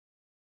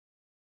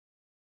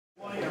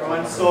Morning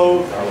everyone.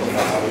 So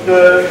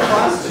the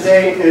class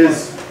today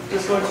is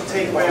just going to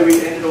take where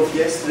we ended off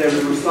yesterday.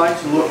 We were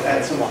starting to look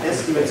at some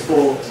estimates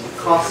for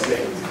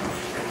costing,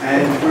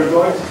 and we're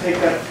going to take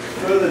that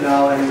further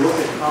now and look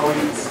at how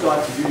we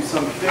start to do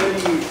some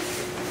fairly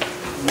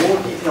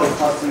more detailed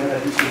costing than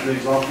at least with the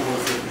examples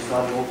that we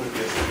started off with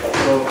yesterday.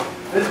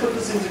 So let's put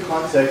this into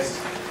context.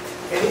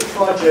 Any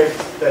project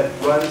that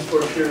runs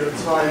for a period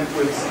of time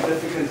with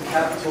significant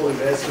capital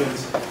investment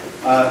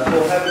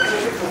will have a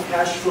typical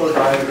cash flow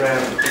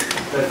diagram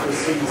that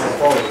proceeds as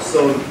follows.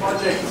 So the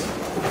project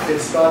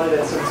gets started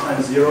at some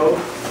time zero,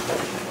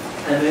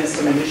 and then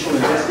some initial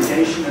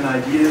investigation and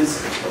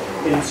ideas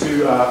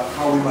into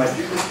how we might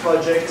do this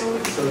project.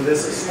 So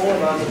there's a small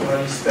amount of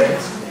money spent,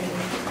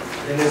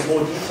 then there's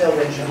more detailed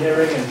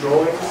engineering and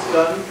drawings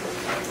done,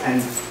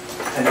 and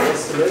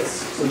estimates.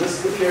 So this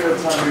is the period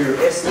of time where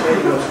you're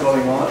estimating what's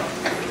going on,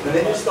 and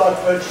then you start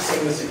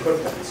purchasing this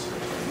equipment.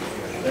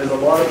 There's a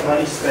lot of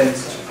money spent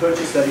to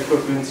purchase that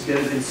equipment,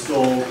 get it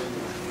installed,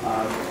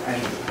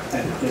 and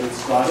get it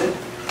started.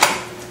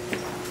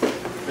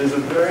 There's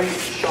a very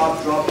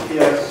sharp drop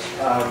here,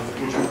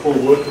 which we call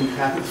working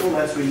capital.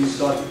 That's where you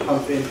start to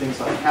pump in things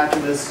like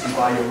catalysts, you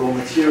buy your raw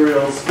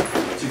materials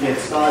to get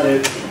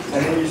started,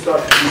 and then you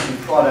start producing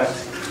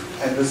product,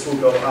 and this will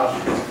go up.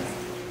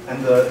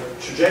 And the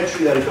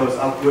trajectory that it goes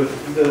up with,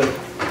 either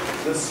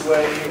this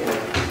way or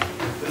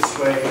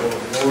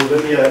more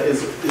linear,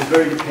 is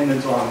very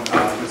dependent on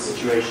the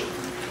situation.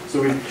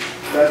 So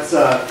that's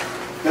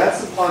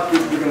the part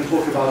that we're going to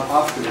talk about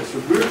after this.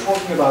 What we're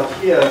talking about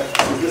here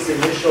is this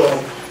initial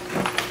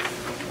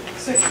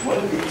section. What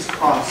are these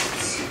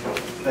costs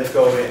that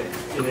go in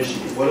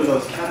initially? What are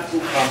those capital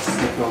costs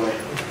that go in?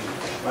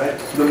 Right?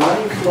 The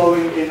money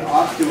flowing in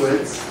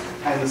afterwards,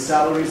 and the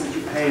salaries that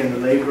you pay and the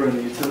labor and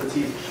the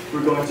utilities,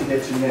 we're going to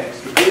get to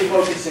next. What we're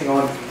focusing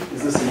on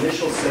is this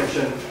initial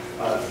section,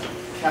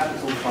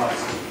 capital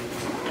cost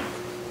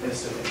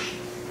estimation.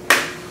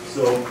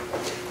 So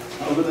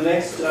over the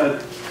next 2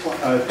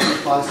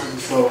 classes or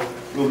so,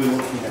 we'll be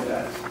looking at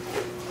that.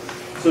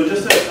 So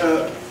just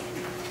a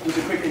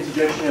quick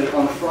interjection here.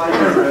 On Friday,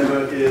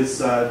 remember, is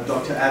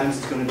Dr. Adams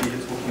is going to be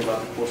here talking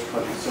about the course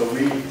project. So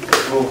we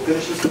will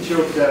finish this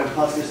material today on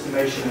cost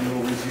estimation, and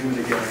we'll resume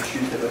it again on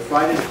Tuesday. But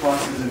Friday's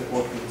class is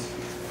important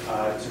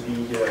to be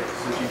here,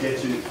 so that you get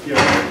to hear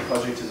what the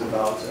project is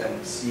about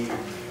and see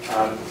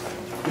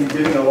him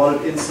giving a lot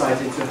of insight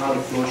into how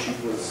the flow sheet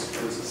was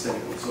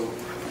assembled. So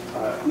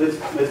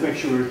let's make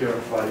sure we're here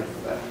on Friday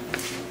for that.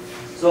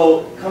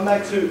 So come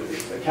back to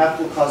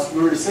capital costs.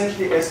 We were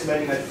essentially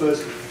estimating that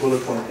first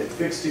bullet point there,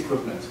 fixed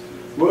equipment.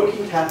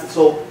 Working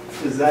capital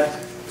is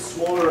that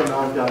smaller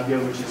amount down here,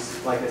 which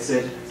is, like I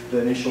said,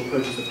 the initial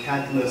purchase of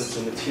catalysts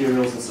and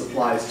materials and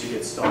supplies to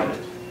get started.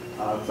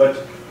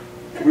 But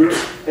we're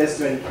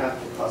estimating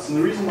capital costs. And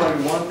the reason why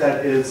we want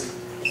that is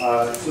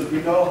so that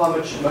we know how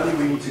much money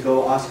we need to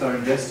go ask our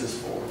investors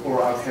for,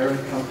 or our parent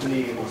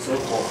company, or so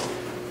forth.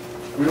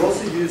 We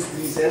also use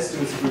these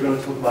estimates that we're going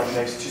to talk about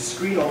next to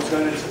screen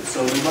alternatives.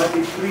 So there might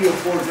be 3 or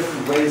 4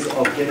 different ways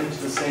of getting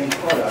to the same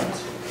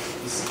product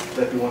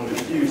that we want to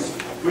produce.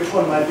 Which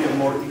one might be a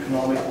more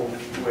economical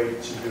way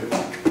to do it?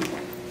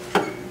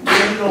 We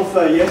ended off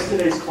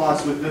yesterday's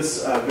class with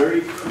this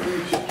very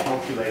crude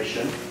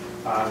calculation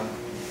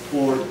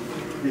for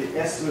the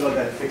estimate of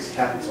that fixed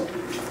capital.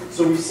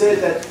 So we said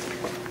that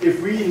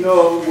if we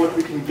know what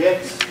we can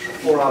get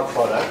for our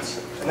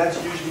product, and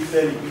that's usually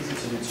fairly easy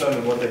to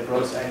determine what their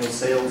gross annual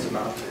sales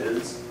amount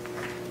is.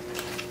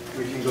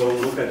 We can go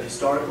look at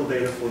historical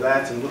data for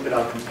that and look at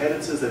our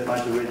competitors that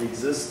might already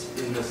exist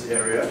in this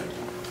area.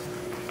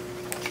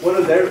 What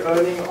are they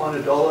earning on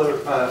a dollar,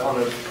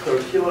 on a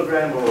per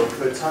kilogram or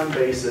per ton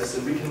basis,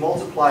 and we can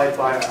multiply it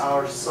by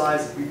our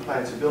size that we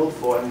plan to build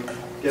for and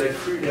get a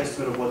crude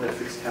estimate of what that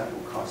fixed capital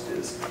cost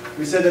is.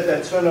 We said that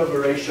that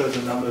turnover ratio is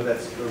a number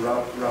that's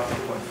around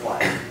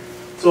 0.5.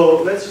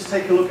 So let's just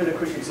take a look at a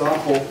quick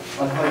example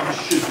on how you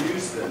should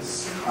use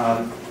this.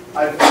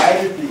 I've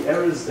added the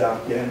errors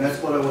down here, and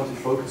that's what I want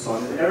to focus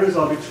on. The errors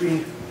are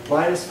between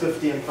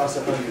 -50 and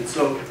 +100.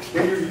 So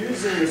when you're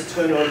using this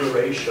turnover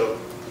ratio,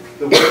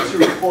 the way to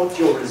report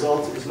your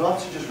result is not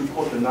to just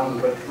report the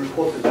number, but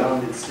report the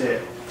bound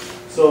instead.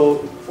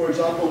 So, for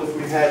example, if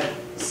we had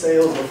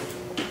sales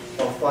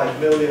of 5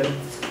 million,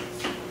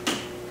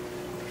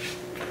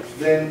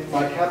 then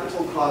my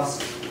capital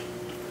cost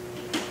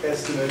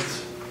estimate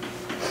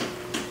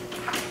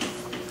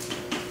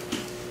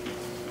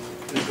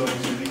is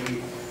going to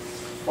be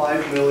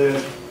 5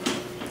 million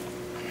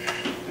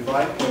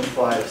divided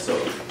 0.5, so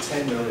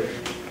 10 million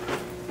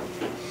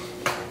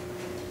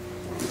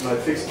is my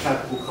fixed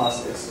capital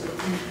cost estimate.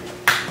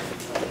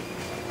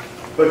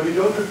 But we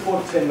don't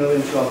report 10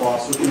 million to our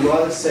boss. What we'd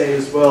rather say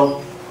is,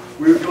 well,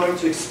 we're going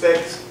to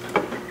expect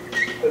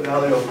a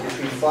value of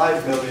between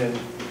 5 million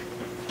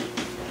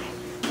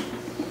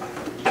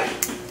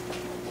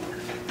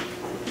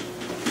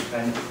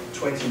and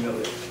 20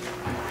 million.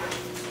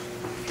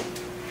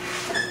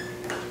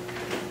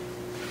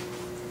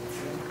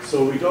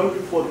 So we don't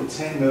report the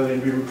 10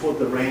 million, we report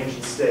the range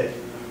instead.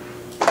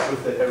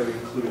 with the error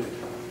included.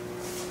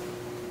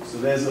 So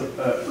there's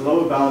a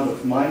lower bound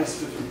of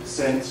minus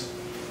 50%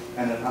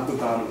 and an upper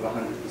bound of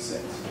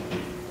 100%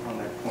 on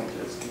that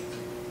pointer estimate.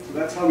 So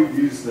that's how we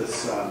use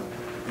this,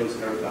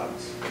 those error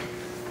bounds.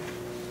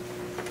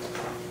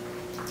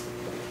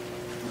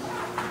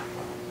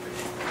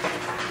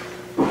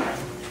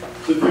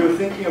 So if you were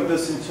thinking of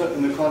this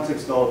in the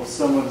context of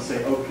someone,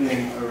 say,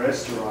 opening a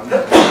restaurant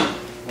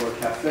or a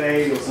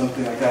cafe or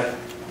something like that,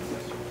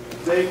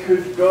 they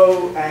could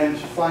go and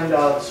find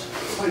out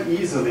quite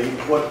easily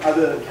what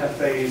other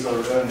cafes are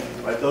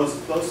earning. Right? Those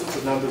sorts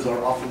of numbers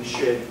are often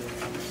shared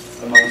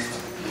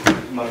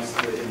amongst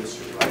the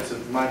industry. Right? So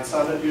it might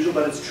sound unusual,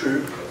 but it's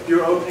true. If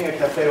you're opening a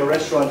cafe or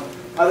restaurant,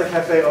 other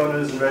cafe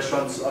owners and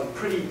restaurants are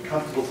pretty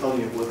comfortable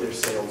telling you what their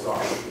sales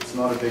are. It's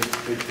not a big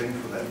thing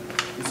for them.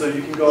 And so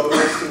you can go and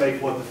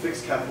estimate what the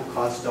fixed capital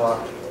costs are,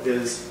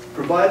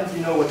 provided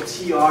you know what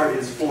TR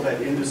is for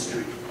that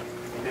industry.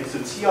 Okay, so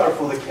TR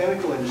for the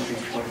chemical industry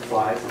is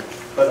 0.5,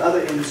 but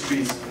other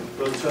industries,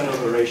 those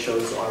turnover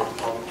ratios are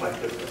quite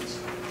different.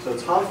 So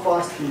it's how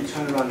fast can you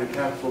turn around your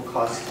capital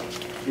cost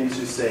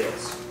into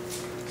sales.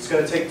 It's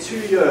going to take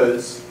 2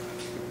 years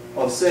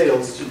of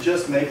sales to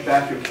just make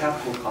back your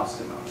capital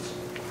cost amount.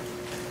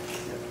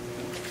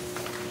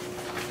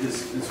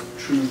 Is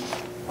true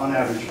on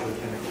average for the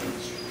chemical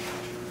industry.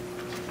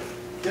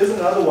 Here's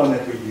another one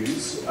that we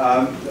use.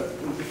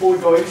 Before we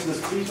go into this,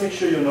 please make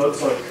sure your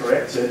notes are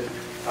corrected.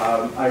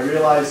 I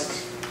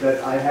realized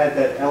that I had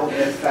that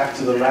LF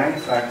factor, the Lang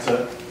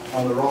factor,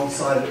 on the wrong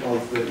side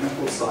of the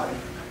equal sign.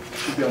 It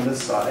should be on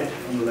this side,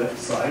 on the left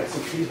side. So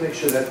please make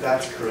sure that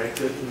that's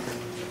corrected.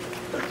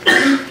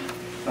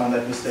 Found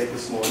that mistake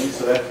this morning,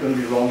 so that's going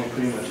to be wrong in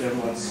pretty much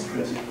everyone's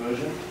printed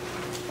version.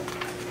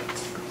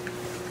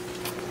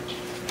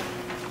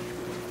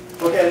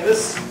 Okay, and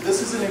this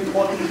is an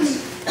important,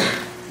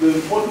 the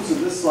importance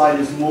of this slide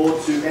is more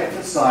to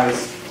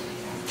emphasize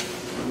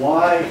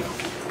why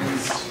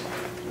these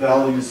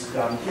values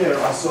down here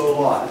are so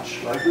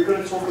large. Right? We're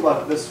going to talk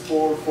about this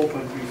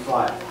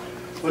 4.35.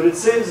 What it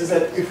says is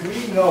that if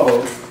we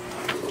know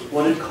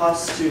what it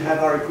costs to have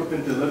our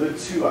equipment delivered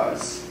to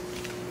us,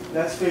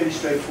 that's fairly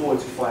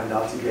straightforward to find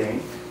out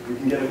again. We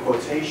can get a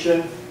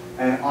quotation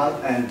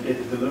and get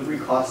the delivery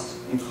cost,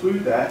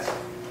 include that.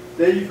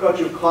 There you've got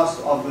your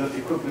cost of the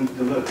equipment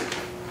delivered.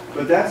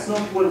 But that's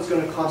not what it's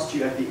going to cost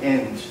you at the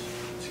end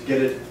to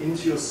get it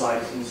into your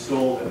site,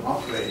 installed, and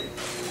operating.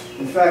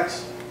 In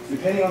fact,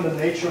 depending on the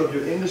nature of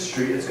your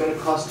industry, it's going to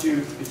cost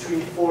you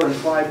between 4 and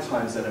 5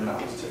 times that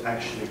amount to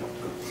actually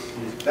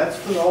use. That's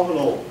a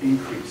phenomenal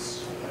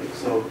increase. Right?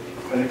 So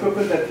an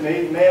equipment that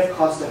may have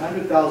cost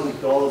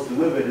 $100,000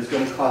 delivered is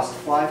going to cost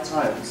 5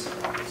 times,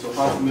 so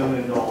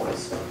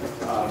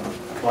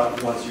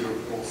 $500,000 once you're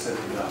all said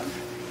and done.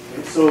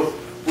 Okay? So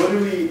what do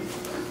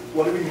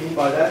we mean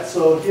by that?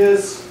 So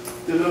here's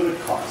delivered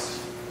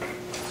cost.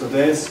 So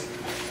there's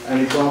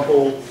an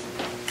example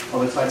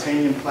of a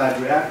titanium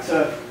clad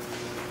reactor,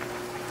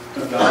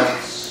 about,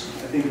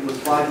 I think it was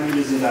 5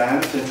 meters in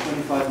diameter and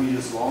 25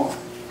 meters long.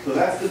 So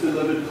that's the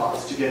delivered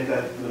cost to get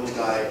that little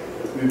guy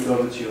moved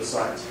over to your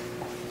site.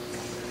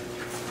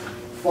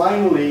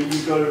 Finally,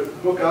 you've got to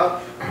hook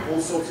up all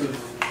sorts of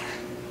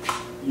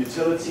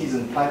utilities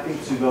and piping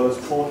to those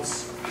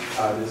ports.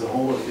 There's a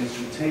whole lot of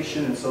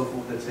instrumentation and so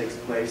forth that takes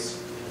place.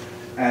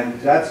 And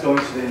that's going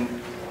to then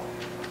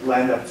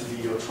land up to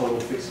be your total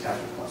fixed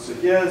capital cost. So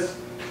here's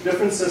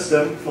different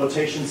system,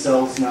 flotation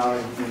cells now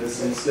in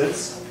this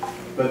instance.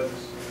 But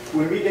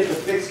when we get the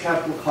fixed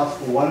capital cost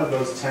for one of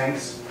those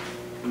tanks,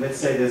 let's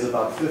say there's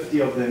about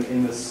 50 of them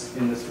in this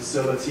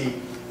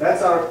facility,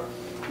 that's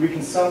we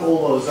can sum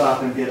all those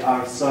up and get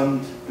our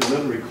summed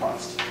delivery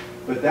cost.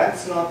 But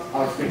that's not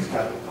our fixed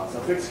capital cost.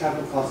 Our fixed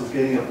capital cost is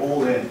getting it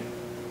all in.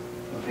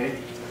 Okay?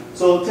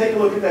 So take a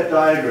look at that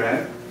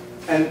diagram,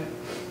 and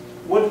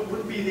what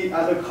would be the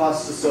other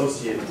costs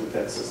associated with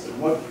that system?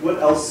 What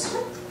else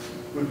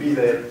would be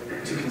there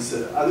to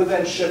consider? Other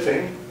than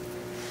shipping,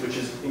 which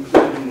is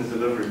included in the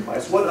delivery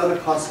price, what other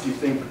costs do you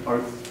think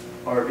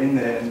are in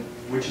there, and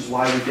which is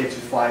why we get to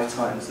 5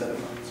 times that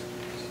amount?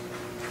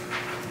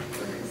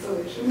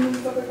 Installation and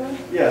stuff like that?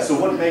 Yeah, so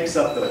what makes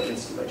up the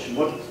installation?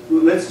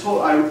 Let's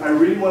talk, I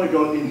really want to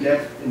go in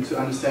depth into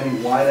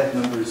understanding why that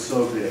number is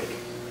so big.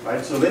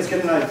 Right? So let's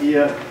get an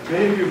idea.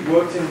 Many of you have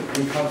worked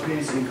in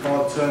companies in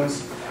co-op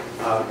terms,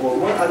 or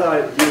what other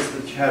ideas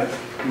that you have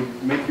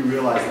would make you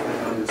realize that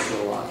that number is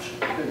so large?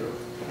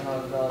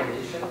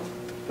 Validation.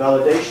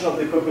 Validation of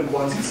the equipment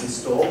once it's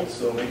installed,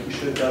 so making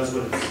sure it does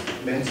what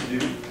it's meant to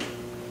do.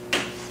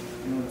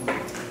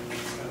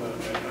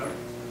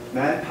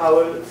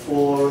 Manpower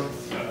for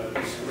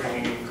just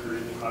bringing in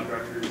crews and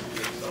contractors to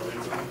install it.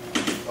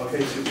 Okay,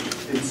 to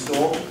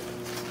install.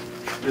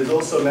 There's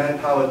also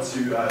manpower to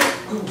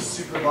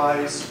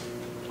supervise,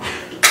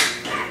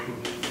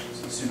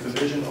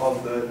 supervision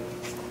of the.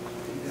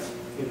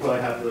 You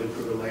probably have to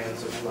improve the land,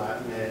 so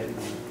flatten it.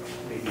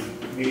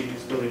 Maybe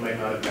this building might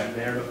not have been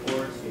there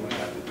before, so you might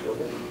have to build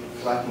it.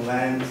 Flatten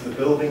land, the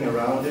building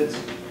around it.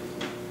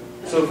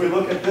 So if we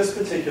look at this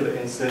particular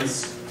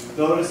instance,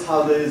 notice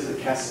how there's a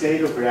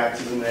cascade of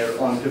reactors in there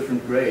on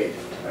different grade.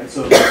 Right?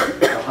 So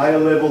the higher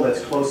level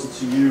that's closer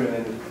to you and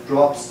then it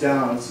drops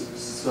down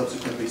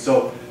subsequently.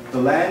 So the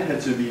land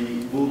had to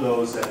be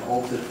bulldozed and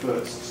altered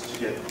first to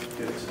get it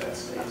to that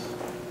state.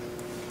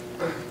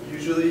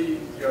 Usually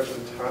you have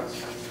to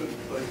test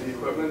like the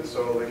equipment,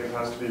 so like it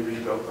has to be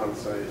rebuilt on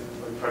site,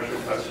 like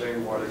pressure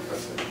testing, water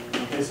testing.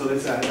 Okay, so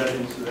let's add that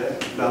into there.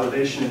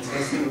 Validation and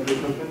testing of the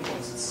equipment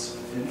once it's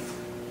in.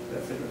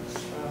 That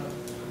figures.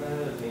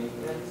 Preventative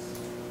maintenance.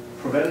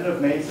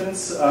 Preventative maintenance,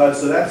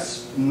 so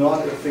that's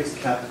not a fixed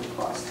capital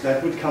cost.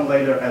 That would come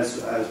later as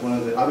one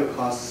of the other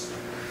costs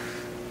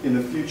in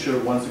the future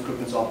once the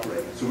equipment's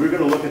operating. So we're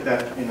going to look at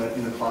that in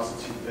the class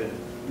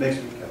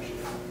next week actually.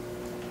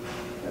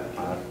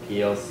 Yeah.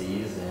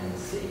 PLCs and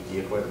safety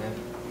equipment.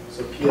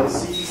 So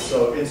PLCs,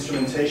 so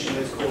instrumentation,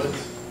 let's call it.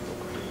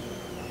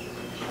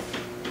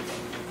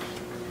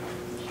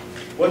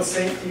 What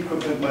safety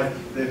equipment might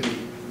there be?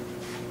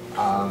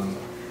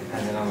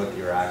 Depending on what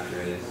the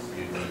reactor is,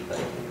 you'd need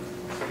like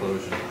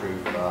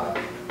explosion-proof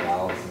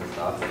valves and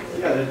stuff.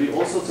 Yeah, there'd be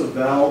all sorts of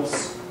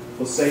valves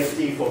for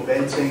safety, for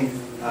venting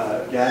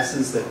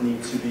gases that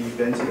need to be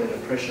vented in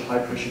high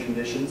pressure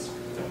conditions.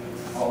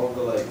 All of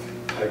the like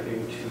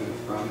piping to and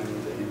from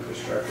the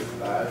infrastructure for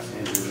that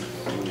and your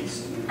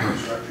releasing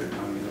infrastructure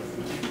coming in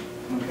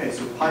from. Okay,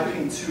 so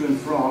piping to and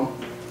from,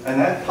 and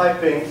that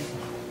piping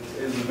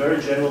is a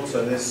very general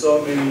term. There's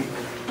so many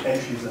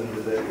entries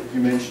under there.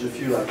 You mentioned a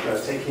few, like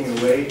taking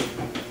away,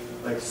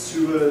 like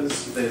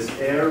sewers. There's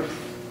air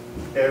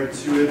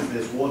to it.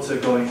 There's water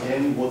going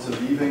in, water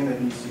leaving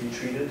that needs to be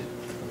treated.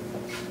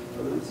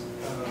 Others?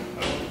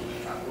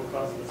 Capital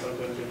costs, but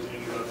sometimes you have to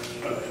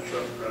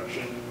interrupt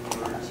production in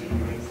order to do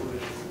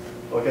installation.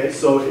 Okay,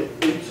 so it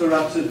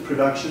interrupted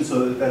production,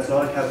 so that's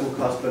not a capital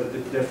cost, but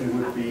it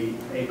definitely would be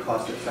a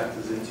cost that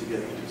factors into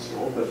getting it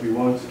installed, but we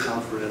won't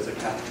account for it as a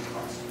capital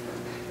cost.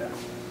 Yeah.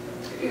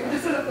 If you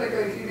just set up like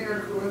a heating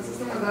or cooling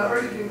system, would that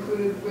already be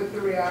included with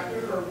the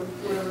reactor or with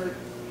whatever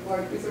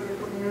like piece of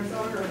equipment you're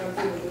selling, or that's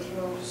an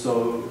additional?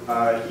 So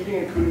heating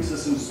and cooling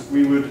systems,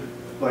 we would,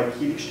 like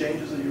heat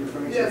exchangers that you're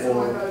referring to? Yeah, something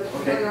like that. Okay.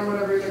 Depending on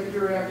whatever, like if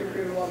your reactor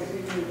created a lot of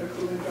heat, you need the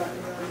cooling factor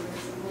and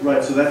everything.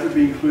 Right, so that would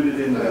be included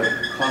in the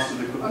cost of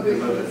the equipment. On the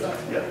equipment side.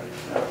 Yeah.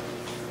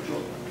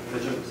 Sure.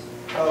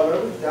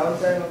 What would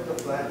downtime of the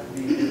plant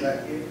be in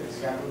that case? It's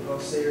capital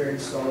cost. Say you're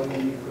installing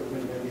new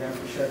equipment and you have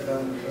to shut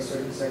down a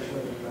certain section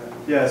of the plant.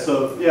 Yeah,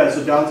 so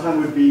downtime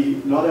would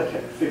be not a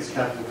fixed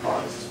capital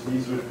cost.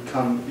 These would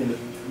come in.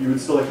 You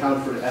would still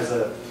account for it as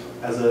a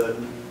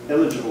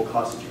eligible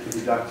cost that you could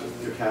deduct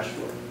your cash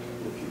flow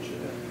in the future.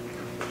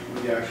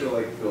 Yeah. The actual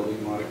like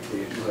building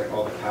modifications, like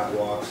all the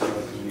catwalks and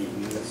like the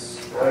maintenance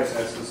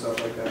access and stuff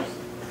like that.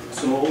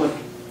 So all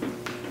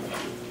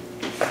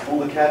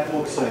the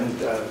catwalks and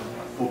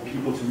for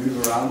people to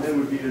move around there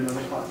would be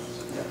another cost.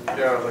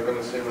 Yeah, like on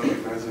the same with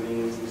like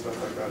mezzanines and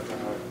stuff like that to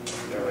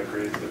have like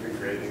grades, different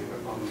grading,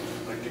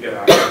 like to get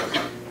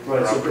access.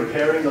 Right, so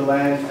preparing the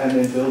land and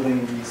then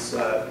building these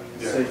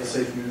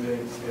safe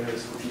moving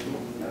areas for people.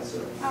 That's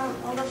it.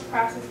 All those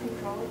process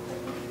control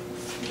equipment.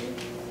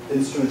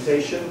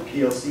 Instrumentation,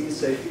 PLC,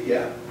 safety,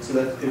 yeah. So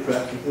that's good for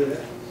applicable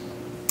there.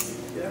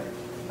 Yeah.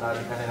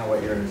 Depending on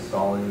what you're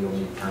installing, you'll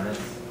need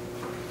permits.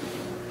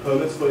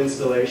 Permits for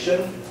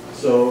installation.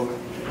 So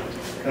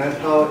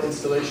manpower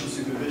installation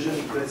supervision,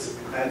 let's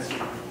add.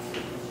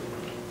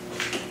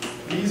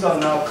 These are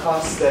now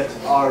costs that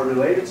are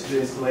related to the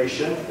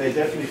installation. They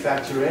definitely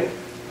factor in.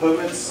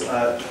 Permits,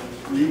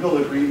 legal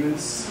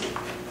agreements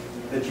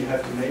that you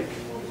have to make.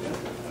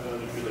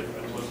 There'd be like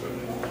rental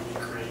equipment,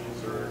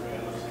 cranes or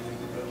vans,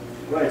 things like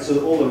that. Right,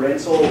 so all the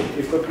rental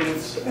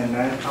equipment and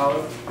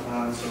manpower.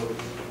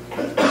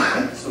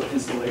 So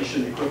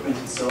installation equipment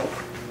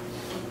itself.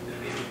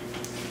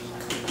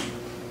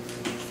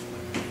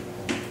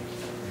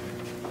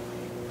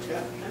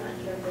 Yeah. I'm not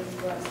sure if this is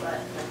what's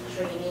like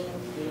training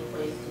the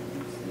employees to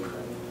use the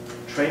equipment.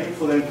 Training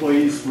for the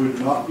employees would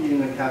not be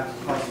in a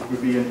capital cost, it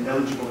would be an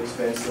eligible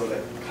expense, so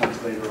that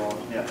comes later on.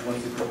 Yeah,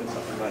 once the equipment's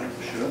up and running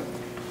for sure.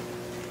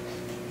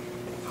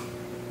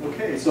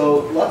 Okay,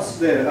 so lots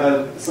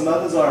there. Some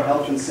others are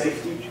health and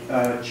safety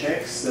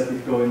checks that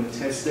would go into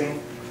testing.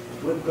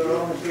 Would the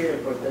raw material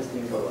for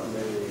testing go under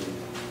the...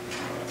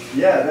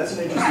 Yeah, that's an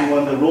interesting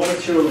one. The raw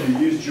material you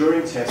use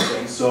during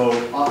testing, so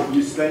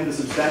you spend a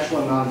substantial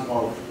amount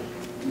of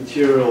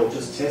material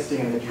just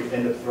testing and that you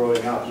end up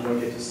throwing out. You don't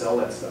get to sell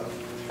that stuff.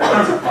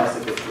 That's a cost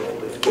that gets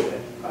rolled in.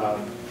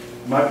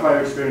 My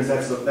prior experience,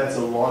 that's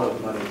a lot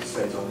of money to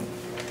spend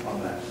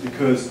on that.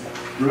 Because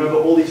remember,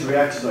 all these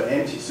reactors are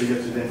empty, so you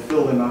have to then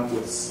fill them up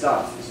with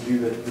stuff to do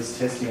this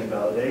testing and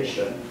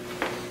validation.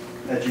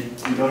 That you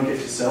don't get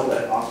to sell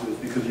that afterwards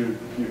because you're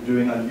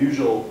doing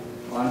unusual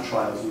plant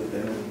trials with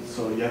them, and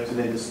so you have to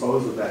then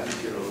dispose of that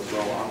material as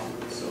well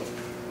afterwards. So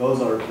those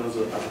are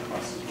other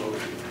costs as well.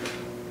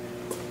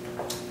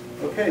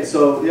 Okay,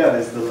 so yeah,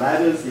 there's the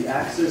ladders, the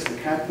access, the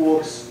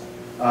catwalks,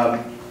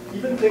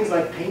 even things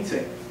like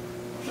painting.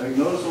 Like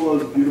notice all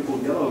those beautiful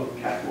yellow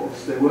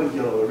catwalks. They weren't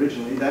yellow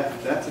originally.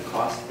 That's a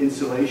cost.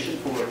 Insulation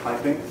for the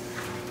piping.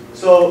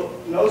 So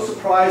no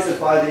surprise that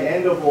by the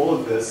end of all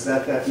of this,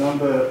 that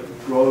number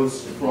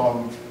grows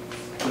from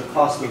the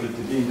cost of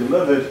it being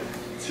delivered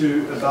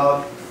to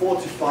about 4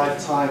 to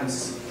 5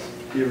 times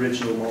the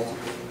original multiple.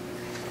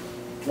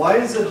 Why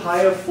is it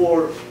higher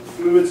for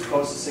fluids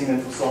processing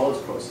than for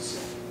solids processing?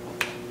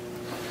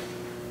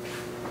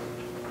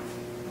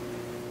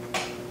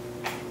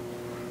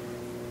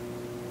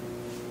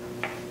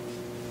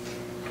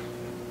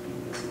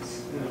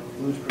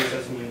 Fluids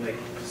processing, you like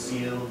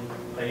sealed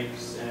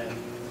pipes and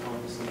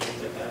pumps and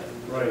things like that.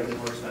 Right. Is it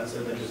more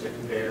expensive than just a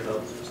conveyor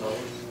belt for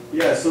solids?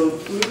 Yeah, so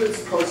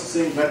fluids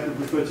processing, that would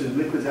refer to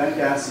liquids and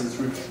gases,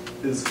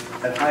 is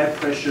at higher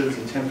pressures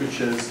and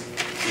temperatures.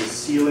 There's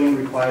sealing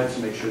required to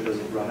make sure it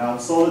doesn't run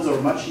out. Solids are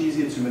much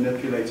easier to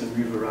manipulate and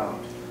move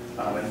around,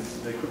 and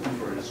the equipment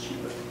for it is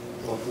cheaper.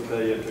 Also,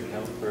 that you have to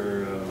account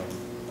for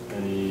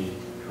any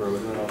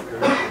corrosion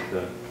occurs with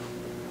the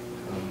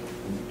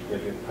you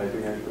have to get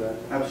piping ready for that?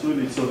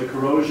 Absolutely. So the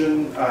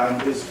corrosion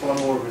is far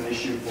more of an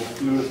issue for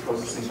fluids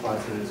processing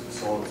plants than it is for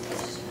solids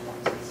processing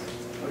plants.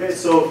 Okay,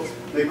 so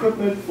the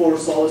equipment for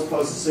solids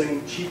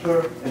processing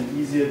cheaper and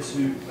easier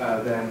to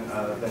than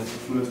for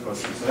fluids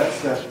processing. So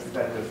that's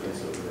that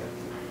difference over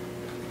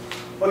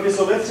there. Okay,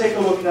 so let's take a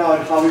look now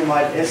at how we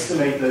might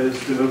estimate those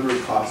delivery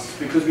costs.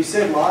 Because we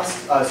said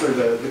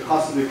the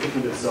cost of the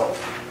equipment itself.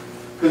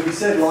 Because we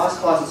said last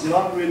class, it's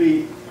not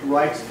really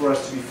right for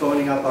us to be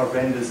phoning up our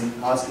vendors and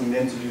asking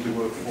them to do the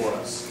work for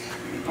us.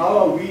 How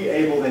are we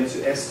able then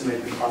to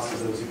estimate the cost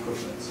of those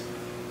equipment?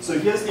 So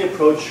here's the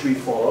approach we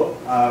follow.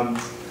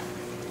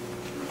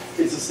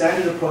 It's a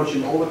standard approach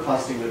in all the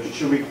costing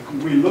literature.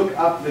 We look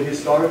up the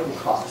historical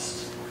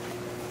cost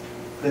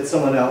that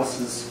someone else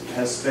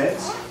has spent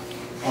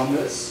on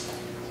this,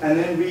 and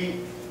then we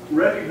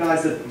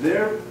recognize that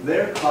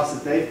their cost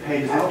that they've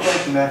paid is not going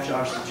to match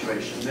our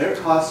situation. Their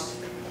cost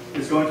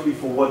is going to be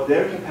for what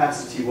their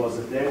capacity was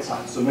at their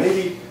time. So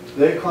maybe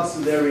their cost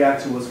of their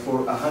reactor was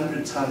for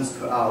 100 tons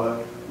per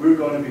hour. We're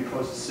going to be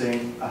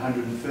processing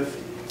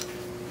 150.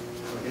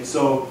 Okay,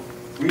 so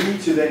we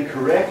need to then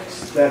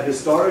correct that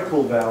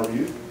historical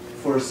value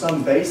for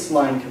some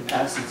baseline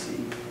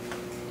capacity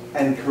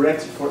and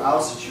correct it for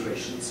our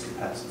situation's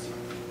capacity.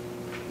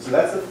 So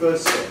that's the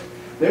first step.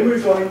 Then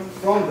we're going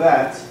from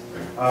that,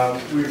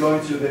 we're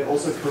going to then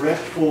also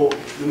correct for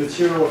the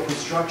material of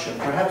construction.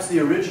 Perhaps the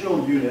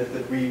original unit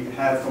that we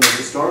have from a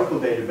historical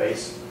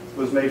database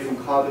was made from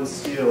carbon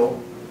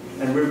steel,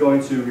 and we're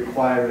going to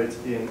require it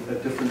in a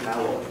different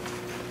alloy.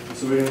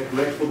 So we're going to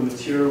correct for the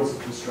materials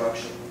of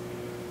construction.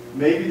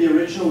 Maybe the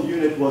original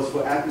unit was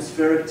for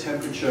atmospheric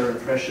temperature and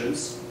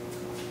pressures,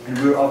 and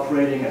we're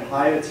operating at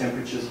higher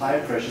temperatures,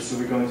 higher pressures, so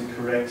we're going to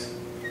correct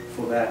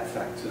for that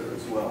factor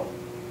as well.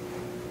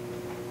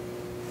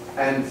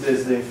 And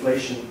there's the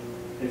inflation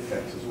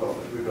effect as well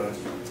that we're going to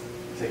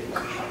take into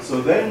account. So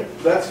then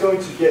that's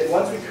going to get,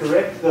 once we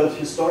correct those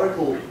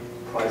historical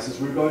prices,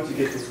 we're going to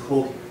get what's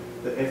called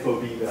the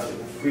FOB value,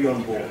 the free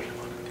on board.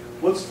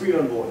 What's free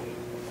on board?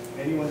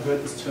 Anyone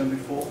heard this term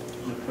before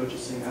in the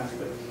purchasing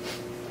aspect?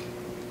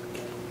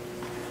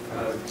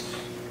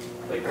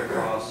 Like the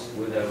cost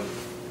without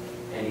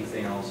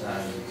anything else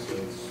added, so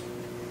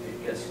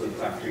it gets to the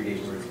factory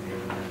gate where it's made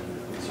and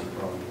then it's a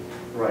problem.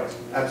 Right,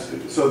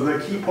 absolutely. So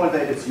the key point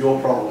that it's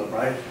your problem,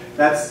 right?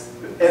 That's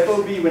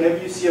FOB, whenever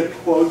you see a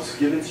quote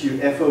given to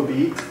you,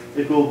 FOB,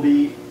 it will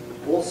be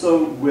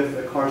also with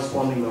a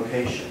corresponding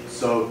location.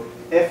 So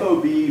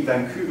FOB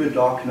Vancouver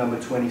dock number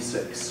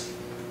 26.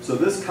 So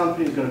this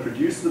company is going to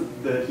produce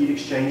the heat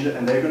exchanger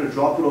and they're going to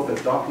drop it off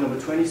at dock number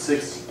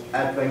 26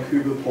 at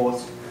Vancouver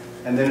Port,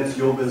 and then it's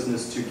your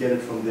business to get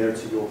it from there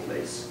to your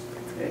place.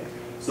 Okay?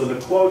 So the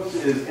quote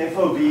is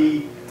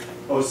FOB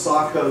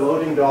Osaka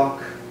loading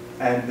dock,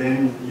 and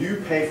then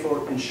you pay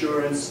for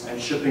insurance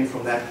and shipping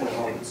from that point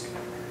onwards.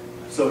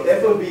 So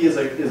FOB is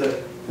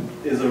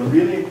a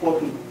really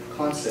important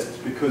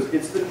concept because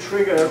it's the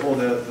trigger or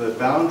the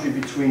boundary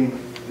between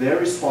their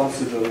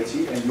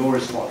responsibility and your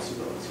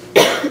responsibility.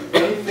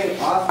 Anything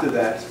after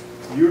that,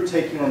 you're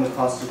taking on the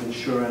cost of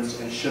insurance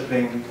and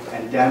shipping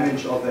and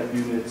damage of that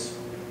unit.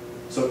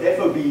 So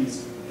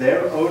FOBs,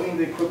 they're owning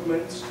the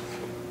equipment.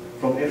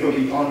 From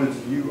FOB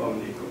onwards, you own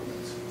the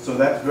equipment. So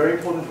that's very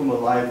important from a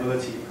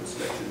liability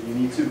perspective. You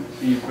need to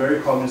be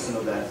very cognizant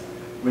of that.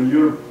 When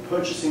you're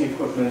purchasing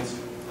equipment,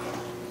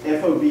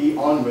 FOB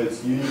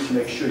onwards, you need to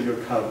make sure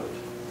you're covered.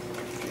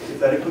 If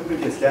that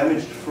equipment gets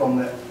damaged from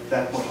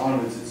that point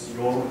onwards, it's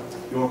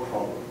your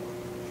problem.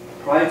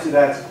 Prior to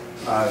that,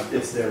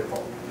 it's their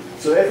problem.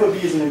 So FOB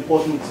is an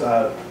important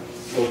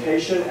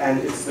location, and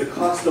it's the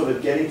cost of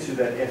it getting to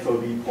that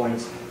FOB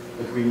point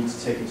that we need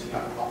to take into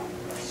account.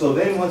 So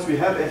then once we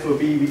have FOB,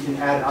 we can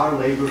add our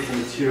labor for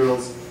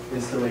materials,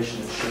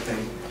 installation and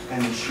shipping,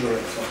 and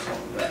insurance on top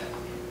of that.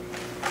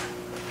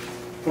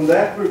 From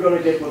that, we're going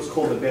to get what's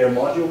called the bare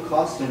module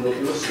cost, and we'll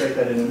illustrate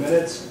that in a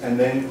minute, and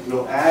then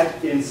we'll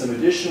add in some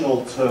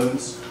additional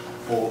terms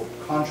for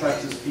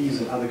contractors' fees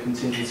and other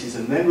contingencies,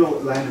 and then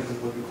we'll land it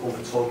with what we call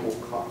the total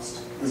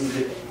cost. This is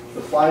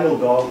the final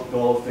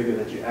dollar figure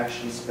that you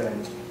actually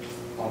spend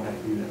on that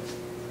unit.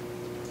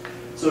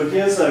 So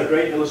here's a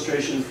great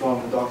illustration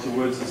from Dr.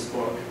 Woods'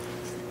 book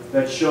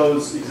that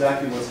shows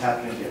exactly what's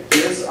happening here.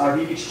 Here's our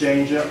heat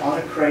exchanger on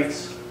a crate,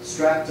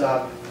 strapped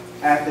up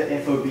at the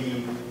FOB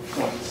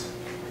point.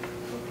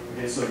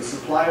 Okay, so the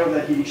supplier of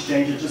that heat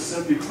exchanger just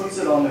simply puts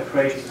it on the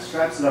crate,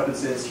 straps it up and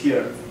says,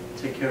 here,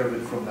 take care of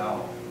it from now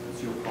on.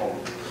 It's your problem.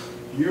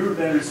 You're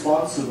then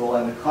responsible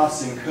and the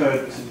costs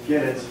incurred to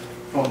get it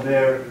from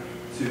there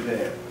to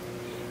there.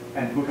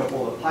 And hook up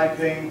all the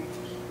piping,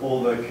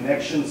 all the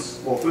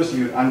connections. Well, first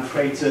you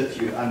uncrate it,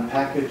 you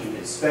unpack it, you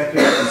inspect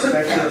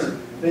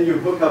it. Then you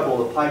hook up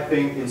all the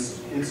piping,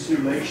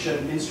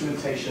 insulation,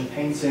 instrumentation,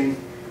 painting,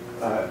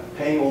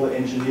 paying all the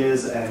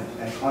engineers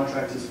and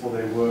contractors for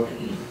their work.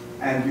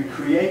 And you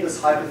create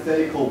this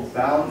hypothetical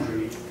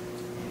boundary,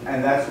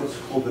 and that's what's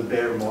called the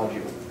bare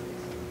module.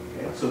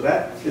 Okay? So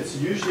that, it's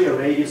usually a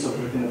radius of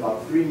within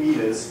about 3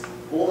 meters,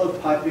 all the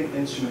piping,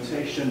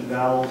 instrumentation,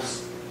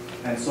 valves,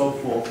 and so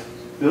forth,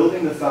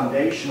 building the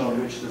foundation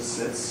on which this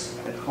sits,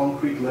 at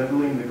concrete,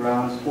 leveling the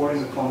ground,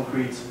 pouring the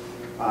concrete,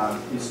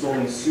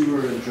 installing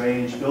sewer and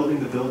drainage, building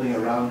the building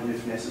around it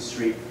if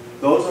necessary.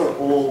 Those are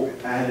all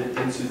added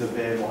into the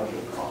bare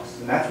module cost,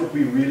 and that's what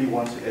we really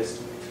want to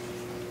estimate.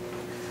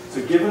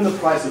 So given the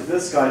price of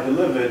this guy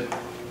delivered,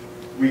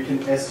 we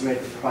can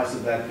estimate the price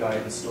of that guy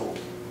installed.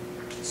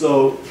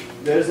 So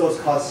there's those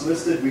costs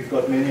listed. We've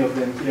got many of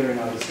them here in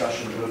our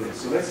discussion earlier.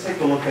 So let's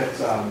take a look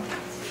at,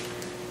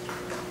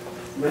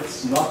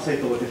 let's not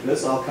take a look at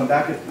this. I'll come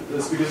back at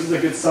this because this is a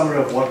good summary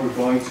of what we're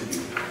going to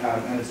do.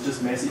 And it's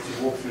just messy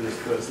to walk through this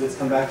first. Let's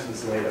come back to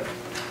this later.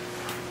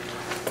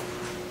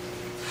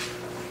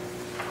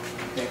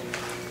 Okay.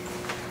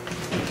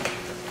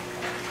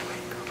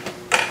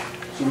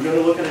 So we're going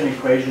to look at an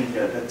equation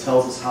here that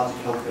tells us how to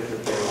calculate the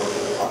bare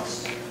module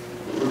cost.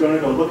 We're going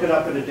to go look it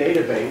up in a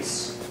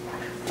database,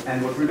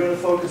 and what we're going to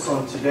focus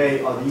on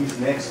today are these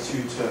next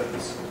two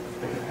terms,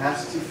 the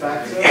capacity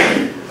factor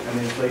and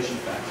the inflation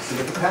factor. So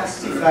the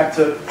capacity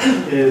factor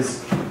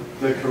is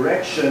the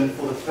correction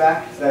for the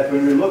fact that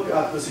when we look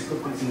up this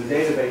equipment in the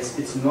database,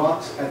 it's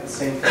not at the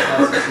same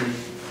capacity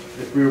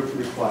that we're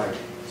requiring.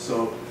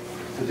 So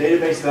the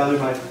database value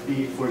might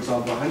be, for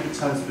example, 100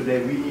 tons per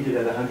day. We need it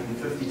at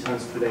 150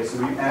 tons per day. So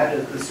we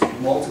added this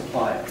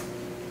multiplier.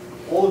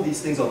 All of these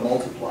things are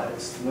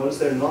multipliers. Notice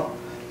they're not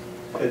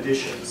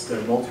additions,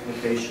 they're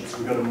multiplications.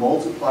 We're going to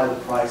multiply the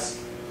price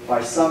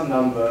by some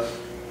number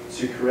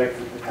to correct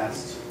the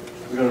capacity.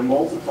 We're going to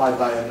multiply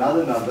by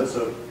another number,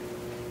 so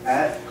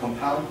add,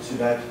 compound to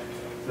that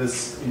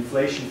this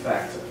inflation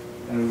factor.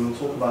 And we will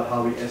talk about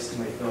how we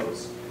estimate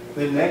those.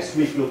 Then next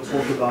week we'll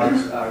talk about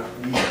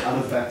these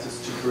other factors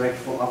to correct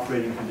for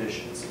operating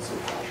conditions and so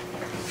forth.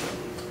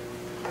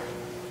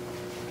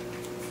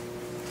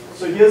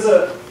 So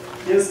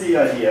here's the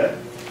idea.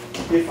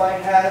 If I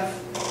have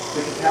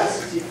the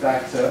capacity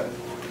factor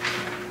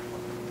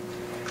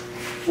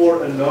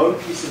for a known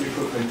piece of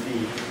equipment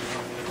B,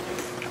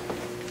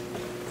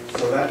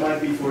 so that might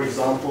be, for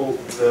example,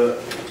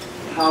 the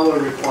power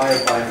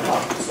required by a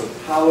pump. So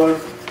power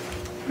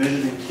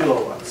measured in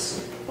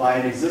kilowatts by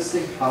an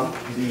existing pump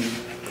B.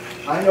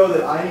 I know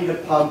that I need a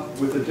pump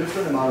with a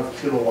different amount of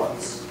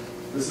kilowatts.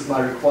 This is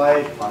my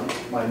required pump,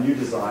 my new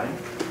design.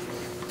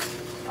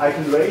 I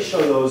can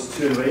ratio those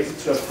two and raise it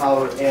to a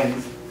power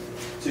n,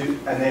 and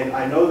then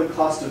I know the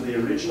cost of the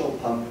original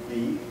pump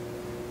B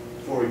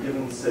for a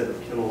given set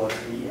of kilowatts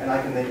B, and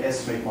I can then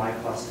estimate my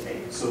cost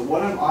A. So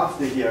what I'm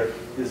after here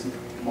is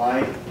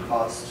my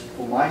cost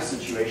for my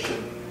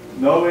situation,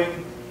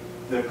 knowing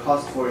the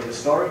cost for a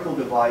historical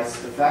device,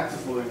 the factor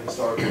for the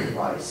historical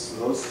device,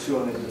 so those two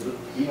on the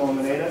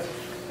denominator,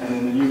 and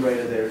then the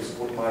numerator there is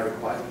what my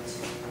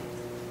requirements.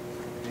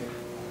 Okay.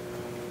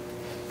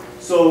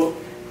 So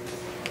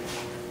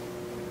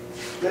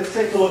let's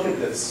take a look at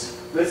this.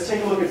 Let's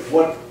take a look at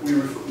what we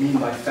mean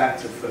by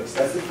factor first.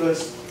 That's the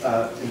first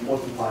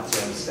important part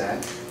to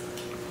understand.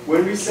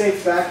 When we say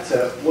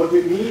factor, what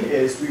we mean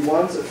is we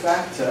want a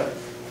factor,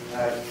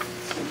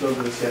 skip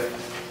over this here,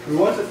 we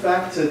want a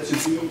factor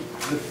to be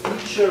the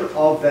feature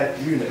of that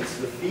unit,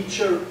 the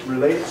feature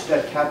related to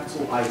that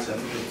capital item,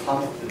 the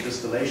pump, the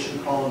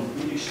distillation column,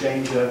 the heat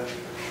exchanger.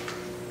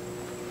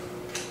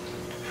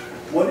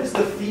 What is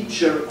the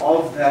feature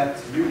of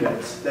that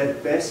unit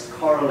that best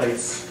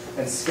correlates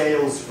and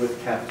scales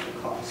with capital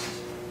cost?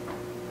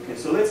 Okay,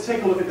 so let's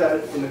take a look at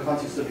that in the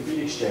context of the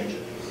heat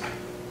exchanger.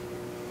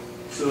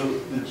 So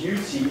the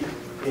duty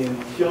in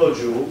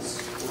kilojoules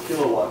or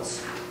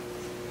kilowatts,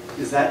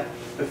 is that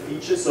a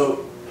feature?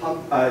 So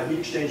pump, heat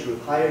exchanger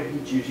with higher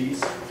heat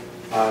duties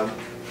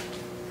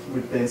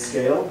would then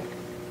scale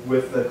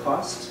with the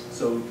cost.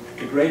 So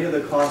the greater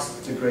the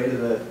cost, the greater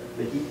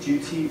the heat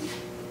duty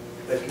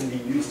that can be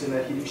used in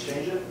that heat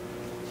exchanger,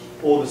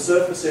 or the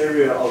surface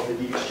area of the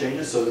heat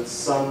exchanger, so the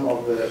sum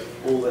of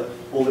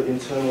all the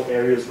internal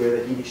areas where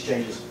the heat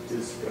exchange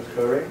is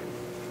occurring.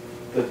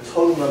 The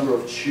total number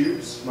of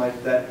tubes,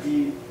 might that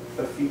be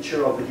a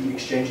feature of the heat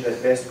exchanger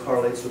that best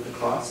correlates with the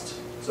cost?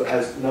 So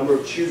as the number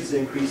of tubes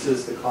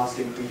increases, the cost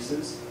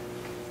increases.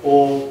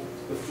 Or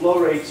the flow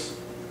rate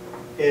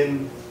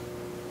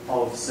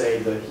of, say,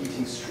 the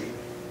heating stream.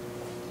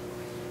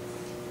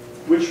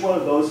 which one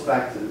of those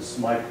factors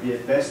might be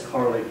at best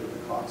correlate with the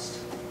cost?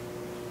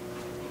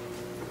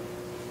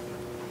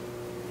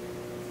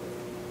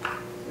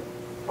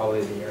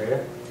 Probably the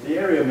area. The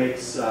area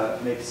makes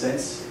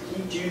sense.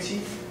 Heat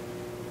duty.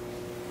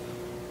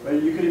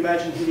 Right, you could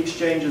imagine heat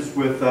exchangers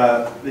with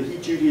the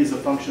heat duty is a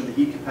function of the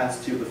heat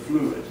capacity of the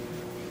fluid.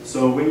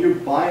 So when you're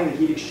buying a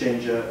heat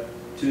exchanger,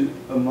 to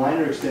a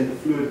minor extent, the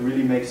fluid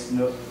really makes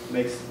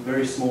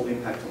very small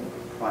impact on the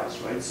price,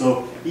 right?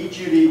 So heat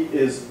duty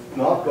is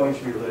not going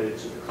to be related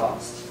to the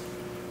cost.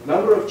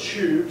 Number of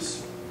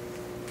tubes,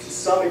 to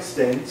some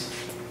extent,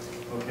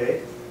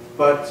 okay,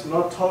 but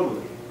not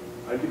totally,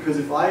 right? Because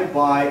if I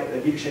buy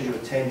a heat exchanger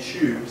with 10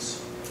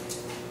 tubes,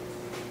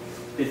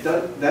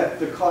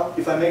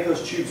 if I make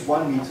those tubes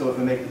 1 meter, or if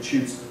I make the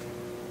tubes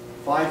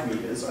 5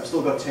 meters, I've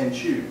still got 10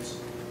 tubes.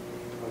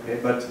 Okay,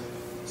 but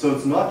so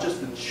it's not just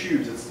the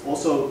tubes, it's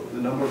also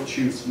the number of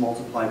tubes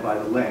multiplied by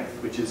the length,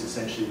 which is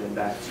essentially then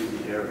back to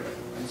the area.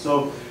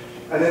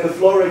 And then the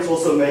flow rates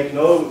also have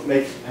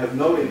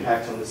no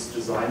impact on this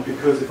design,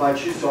 because if I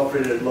choose to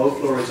operate it at low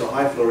flow rates or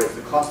high flow rates,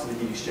 the cost of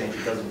the heat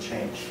exchanger doesn't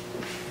change.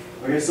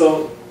 Okay,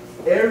 so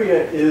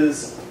area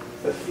is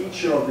a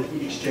feature of the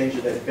heat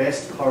exchanger that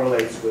best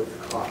correlates with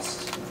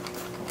cost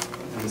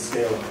and the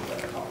scale of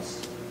that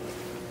cost.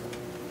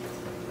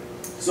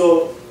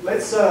 So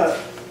let's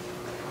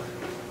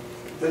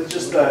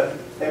just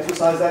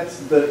emphasize that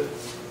the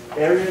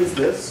area is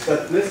this,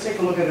 but let's take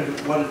a look at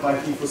what it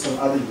might be for some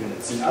other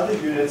units. In other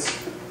units,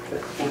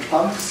 for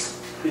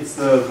pumps, it's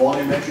the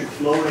volumetric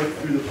flow rate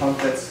through the pump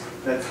that's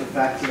the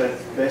factor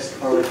that best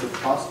correlates with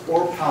cost,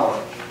 or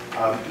power.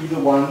 Either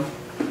one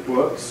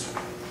works.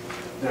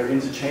 They're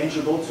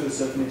interchangeable to a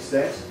certain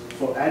extent.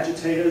 For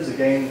agitators,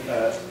 again,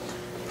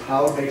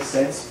 power makes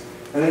sense.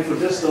 And then for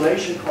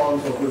distillation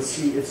columns, what we'll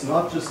see, it's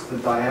not just the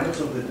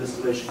diameter of the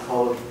distillation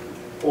column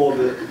or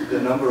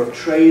the number of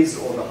trays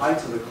or the height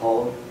of the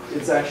column,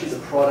 it's actually the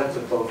product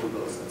of both of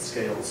those that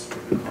scales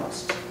with the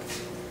cost.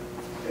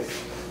 Okay.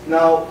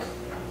 Now,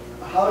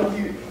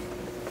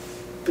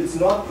 it's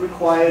not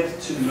required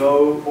to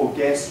know or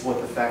guess what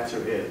the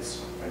factor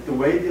is. Right? The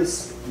way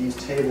these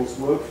tables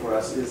work for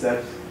us is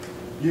that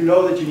you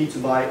know that you need to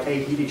buy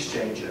a heat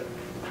exchanger.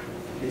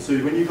 Okay, so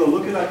when you go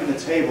look it up in the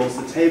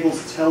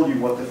tables tell you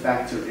what the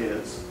factor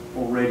is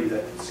already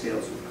that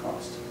scales with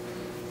cost.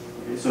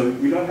 Okay, so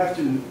we don't have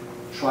to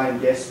try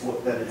and guess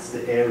that it's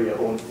the area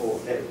or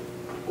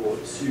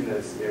assume that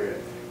it's the area.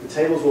 The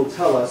tables will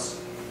tell us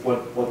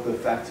what the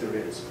factor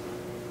is.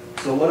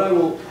 So what I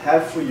will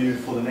have for you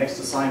for the next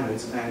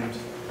assignment and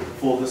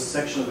for this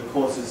section of the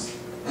course is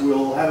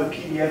we'll have a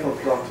PDF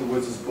of Dr.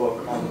 Woods'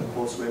 book on the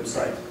course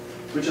website,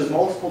 which has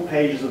multiple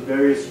pages of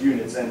various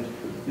units, and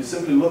you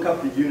simply look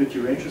up the unit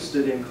you're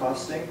interested in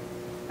costing,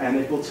 and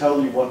it will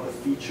tell you what the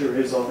feature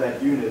is of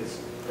that unit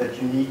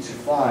that you need to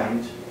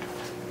find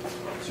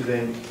to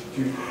then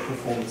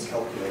perform this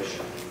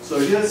calculation. So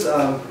here's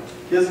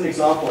an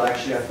example,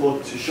 actually, I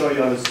thought to show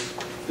you. I was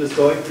just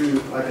going through,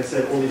 like I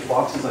said, all these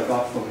boxes I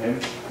got from him.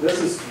 This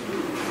is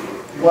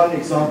one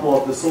example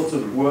of the sorts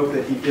of work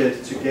that he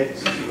did to get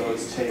to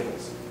those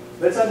tables.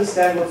 Let's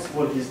understand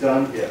what he's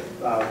done here.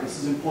 This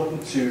is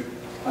important to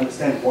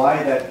understand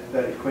why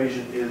that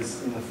equation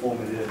is in the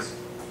form it is.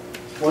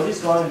 What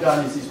he's gone and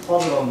done is he's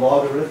plotted on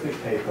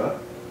logarithmic paper.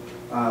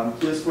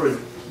 Here's for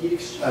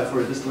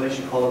a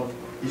distillation column.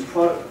 He's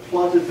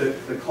plotted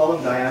the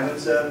column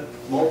diameter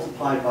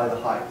multiplied by the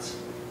height.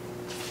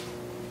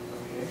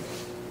 Okay.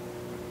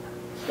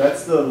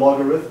 That's the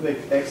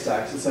logarithmic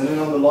x-axis, and then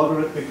on the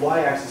logarithmic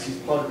y-axis he's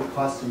plotted the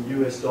cost in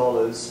US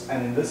dollars,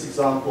 and in this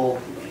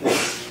example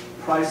it's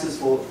prices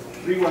for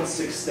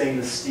 316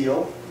 stainless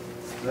steel.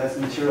 So that's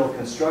material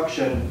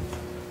construction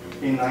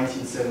in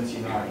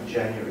 1979,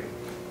 January.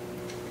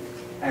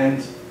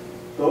 And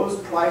those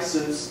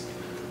prices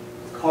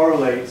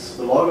correlate,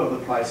 the log of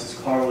the prices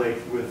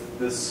correlate with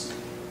this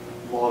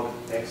log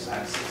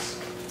x-axis.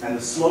 And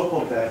the slope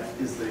of that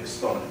is the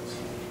exponent.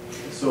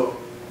 So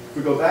if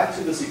we go back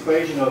to this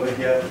equation over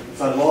here,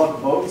 if I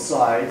log both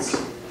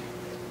sides,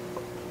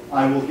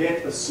 I will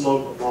get a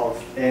slope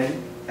of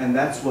n, and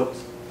that's what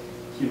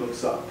he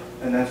looks up.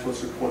 And that's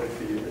what's recorded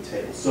for you in the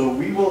table. So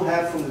we will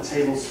have from the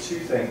tables two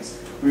things.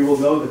 We will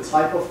know the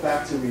type of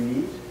factor we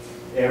need,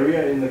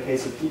 area in the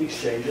case of heat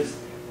exchangers,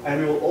 and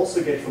we will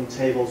also get from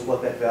tables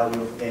what that value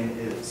of n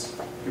is.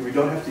 We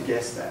don't have to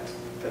guess that.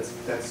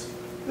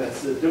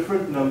 That's a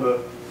different number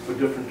for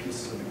different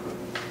pieces of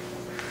equipment.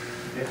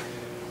 Okay?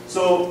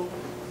 So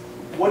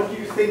what do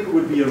you think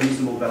would be a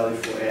reasonable value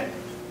for n?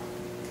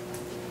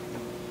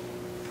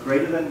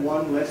 Greater than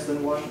 1, less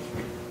than 1?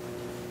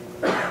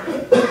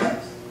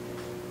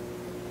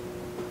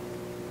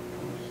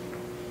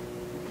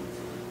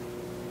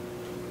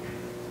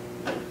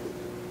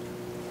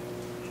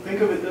 Think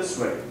of it this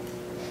way.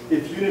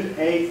 If unit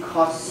A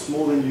costs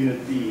more than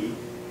unit B,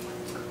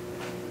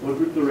 what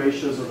would the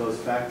ratios of those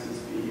factors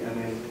be? And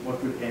then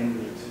what would n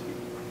need to be?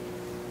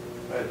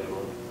 Larger than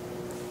 1.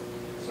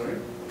 Sorry?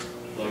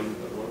 Larger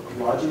than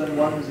 1. Larger than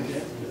 1 is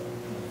again?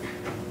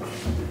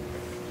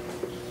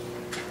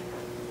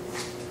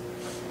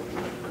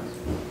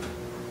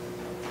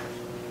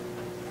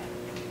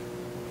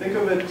 think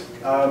of it,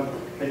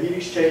 a heat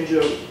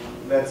exchanger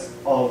that's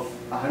of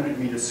 100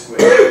 meters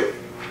squared,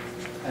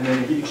 and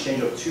then a heat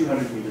exchanger of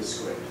 200 meters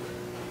squared.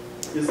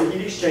 Is the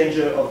heat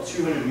exchanger of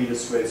 200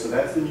 meters squared, so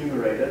that's the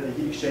numerator. The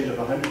heat exchanger of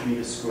 100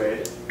 meters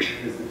squared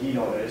is the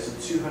denominator,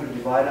 so 200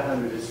 divided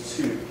 100 is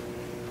 2.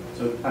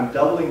 So I'm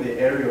doubling the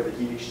area of the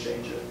heat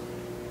exchanger.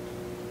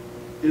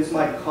 Is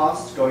my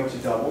cost going to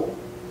double?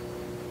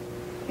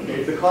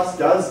 Okay, if the cost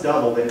does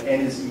double, then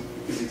n is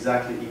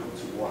exactly equal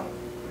to 1.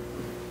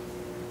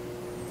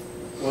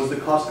 Or is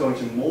the cost going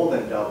to more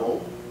than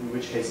double, in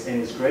which case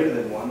n is greater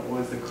than 1,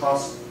 or is the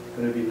cost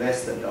going to be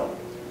less than double?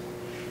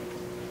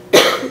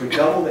 If we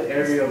double the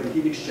area of the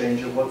heat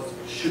exchanger, what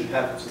should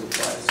happen to the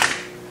price?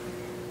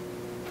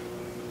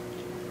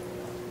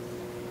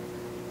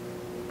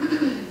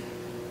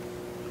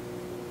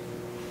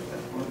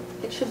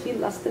 It should be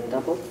less than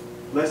double.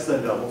 Less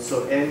than double,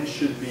 so n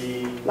should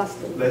be less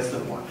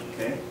than 1,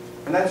 okay?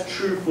 And that's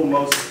true for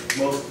most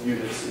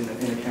units in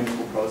a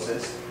chemical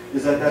process,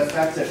 is that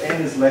factor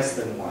n is less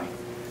than 1.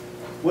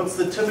 What's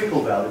the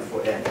typical value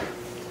for n?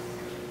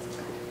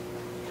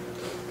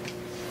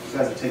 You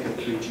guys have taken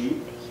 3G.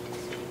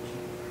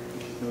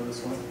 You know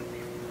this one?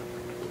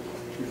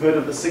 You've heard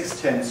of the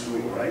 6/10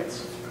 rule, right?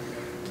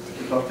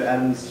 Did Dr.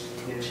 Adams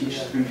teach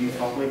 3G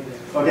properly?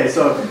 Okay,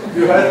 so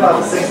you heard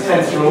about the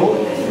 6/10 rule.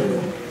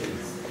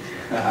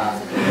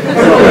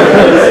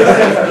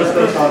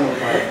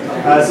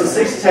 So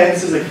 6/10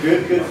 is a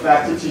good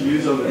factor to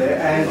use over there,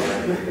 and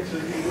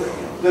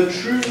the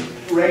true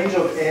range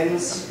of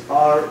n's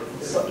are,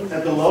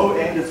 at the low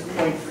end it's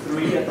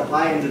 0.3, at the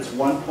high end it's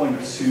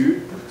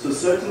 1.2. So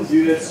certain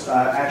units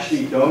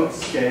actually don't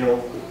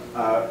scale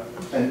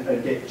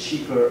and get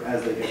cheaper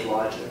as they get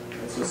larger.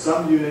 And so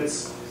some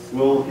units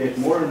will get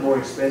more and more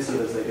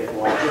expensive as they get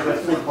larger, but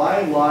for by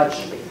and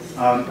large,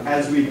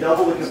 as we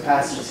double the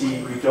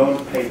capacity, we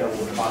don't pay double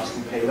the cost,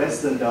 we pay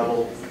less than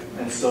double,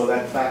 and so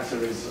that factor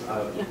is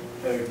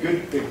a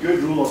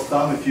good rule of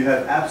thumb. If you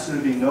have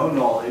absolutely no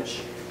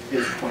knowledge,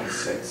 is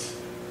 0.6.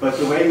 But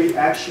the way we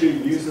actually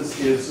use this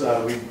is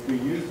we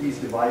use these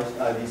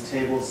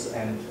tables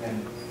and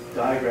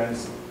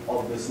diagrams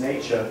of this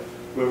nature,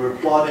 where we're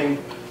plotting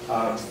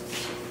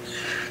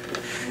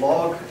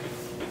log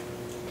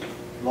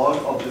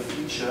of the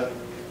feature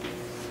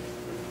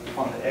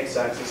on the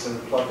x-axis, and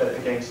we plot that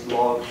against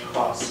log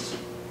cost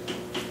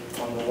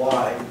on the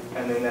y,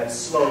 and then that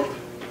slope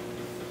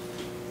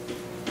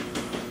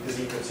is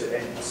equal to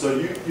n. So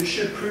you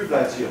should prove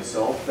that to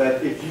yourself,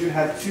 that if you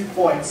have 2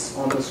 points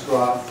on this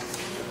graph,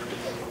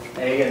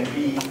 A and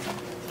B,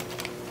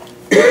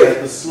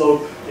 that the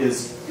slope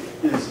is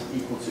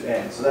equal to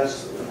n. So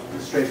that's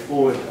a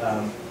straightforward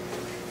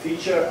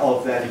feature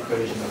of that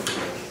equation over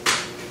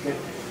there. Okay.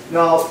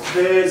 Now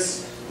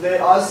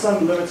there are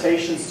some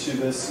limitations to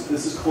this.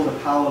 This is called a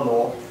power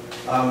law.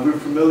 We're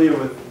familiar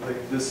with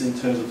this in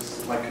terms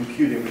of like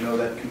computing. We know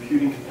that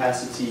computing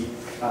capacity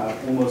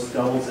almost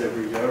doubles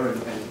every year,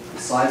 and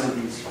the size of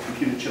these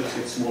computer chips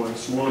gets smaller and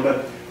smaller.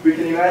 But we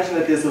can imagine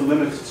that there's a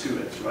limit to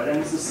it, right? And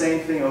it's the same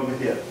thing over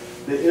here.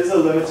 There is a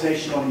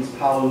limitation on these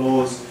power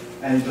laws,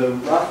 and the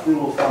rough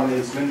rule of thumb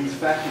is when these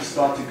factors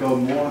start to go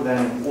more than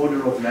an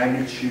order of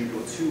magnitude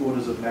or 2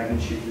 orders of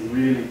magnitude, you're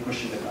really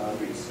pushing the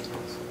boundaries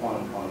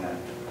on that.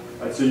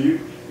 Right? So you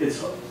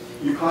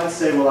can't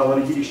say, well, I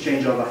want a heat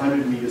exchanger of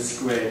 100 meters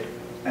squared,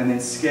 and then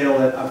scale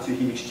that up to a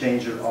heat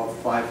exchanger of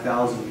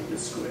 5,000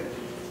 meters squared,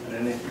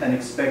 and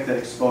expect that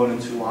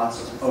exponent to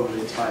last over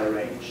the entire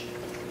range.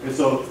 And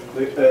so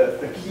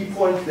the key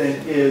point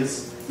then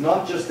is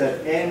not just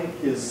that n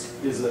is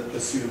a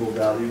suitable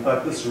value,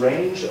 but this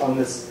range on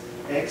this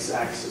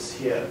x-axis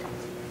here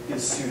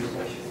is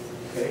suitable.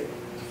 Okay,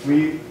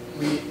 we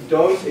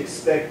don't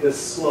expect this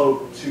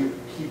slope to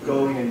keep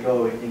going and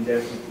going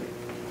indefinitely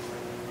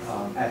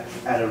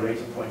at a rate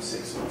of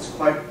 0.6. So it's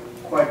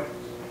quite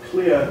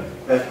clear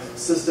that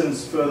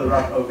systems further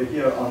up over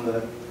here on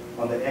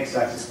the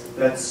x-axis,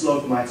 that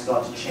slope might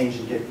start to change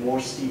and get more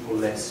steep or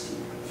less steep.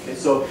 Okay,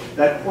 so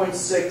that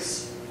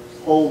 0.6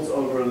 holds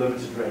over a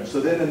limited range. So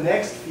then the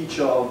next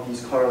feature of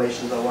these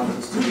correlations I want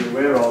us to be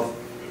aware of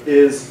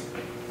is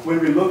when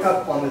we look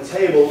up on the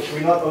table,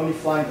 we not only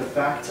find the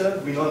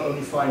factor, we not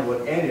only find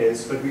what n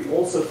is, but we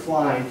also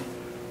find,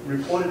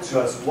 reported to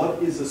us,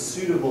 what is a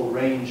suitable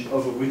range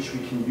over which we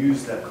can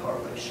use that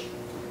correlation.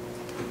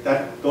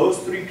 Those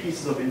 3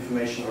 pieces of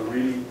information are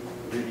really,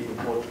 really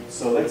important.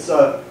 So let's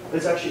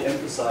actually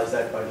emphasize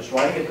that by just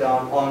writing it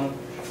down on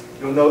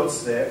your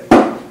notes there.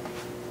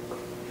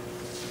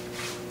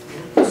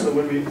 So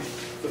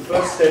the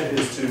first step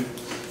is to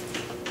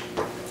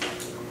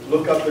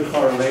look up the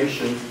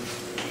correlation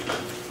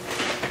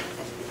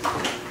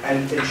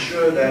and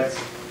ensure that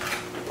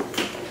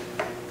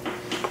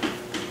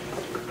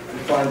we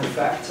find the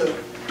factor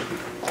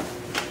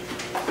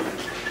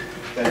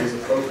that is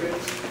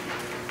appropriate.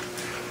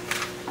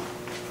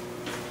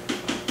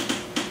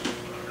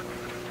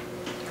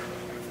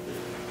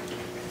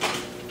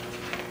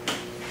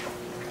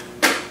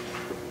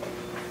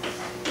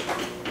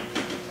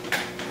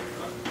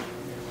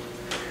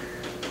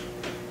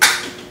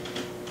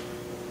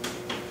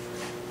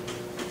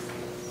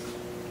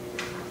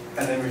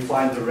 And then we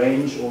find the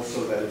range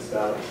also that is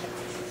valid.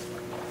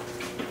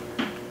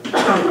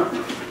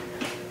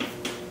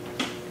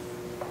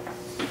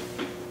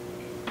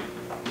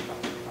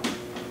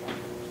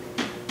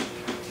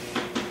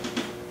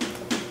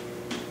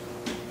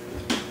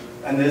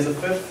 And there's a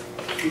fifth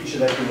feature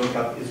that we look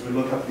up, is we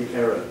look up the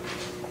error.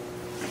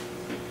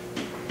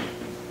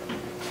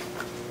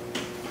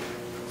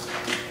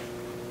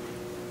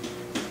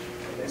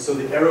 Okay, so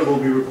the error will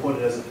be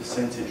reported as a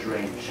percentage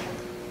range.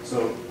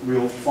 So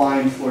we'll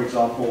find, for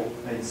example,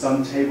 in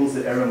some tables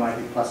the error might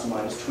be plus or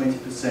minus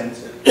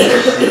 20%, in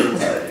other tables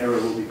that error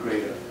will be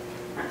greater.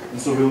 And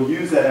so we'll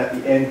use that at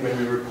the end when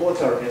we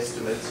report our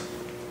estimate,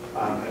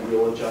 and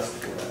we'll adjust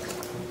for that.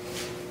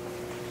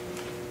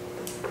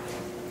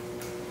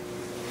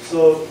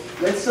 So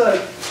let's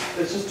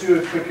just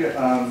do a quick. Is there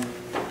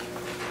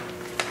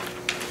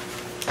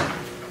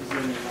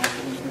an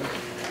example in here?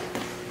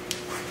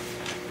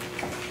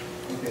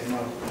 Okay, no.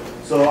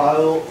 So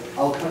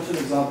I'll come to an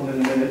example in a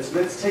minute.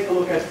 Let's take a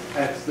look at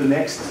the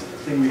next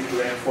thing we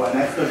correct for, and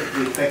that's the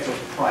effect of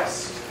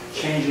price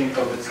changing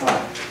over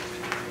time.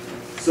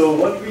 So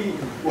what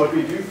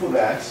we do for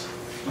that,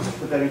 just to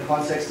put that in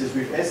context, is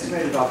we've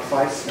estimated our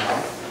price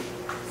now.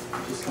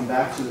 Just come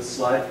back to the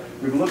slide.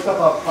 We've looked up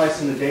our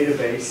price in the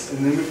database,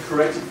 and then we've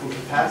corrected for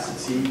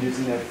capacity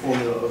using that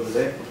formula over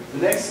there. The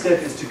next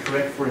step is to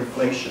correct for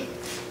inflation.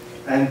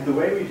 And the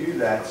way we do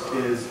that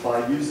is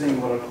by using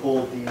what are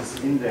called these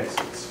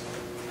indexes.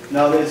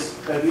 Now there's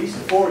at least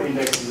 4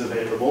 indexes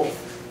available.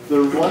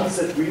 The ones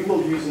that we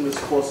will use in this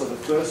course are the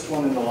first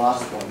one and the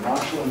last one,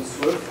 Marshall and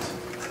Swift,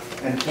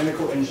 and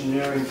Chemical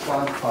Engineering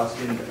Plant Cost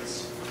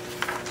Index.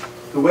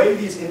 The way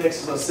these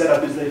indexes are set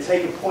up is they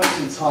take a point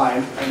in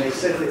time and they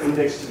set the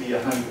index to be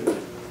 100.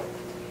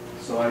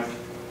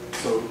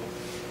 So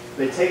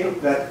they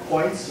take that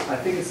point, I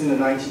think it's in the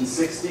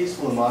 1960s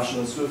for the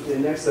Marshall and Swift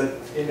index, that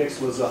index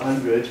was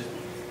 100,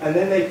 and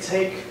then they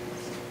take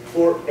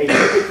for a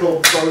typical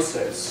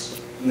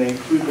process, and they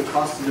include the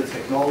cost of the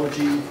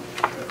technology,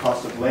 the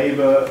cost of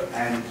labor,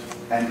 and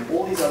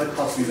all these other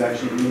costs we've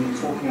actually been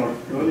talking about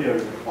earlier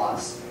in the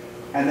class.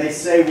 And they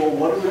say, well,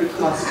 what would it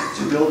cost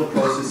to build a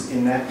process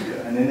in that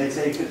year? And then they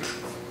take it,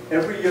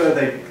 every year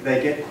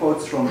they get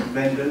quotes from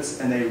vendors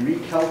and they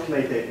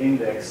recalculate their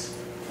index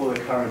for the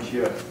current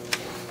year.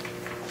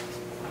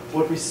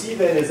 What we see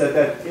then is that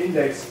that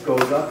index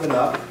goes up and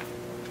up,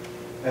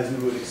 as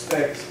we would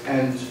expect,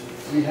 and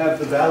we have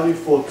the value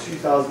for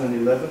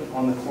 2011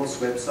 on the course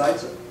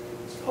website.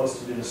 It's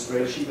posted in a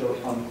spreadsheet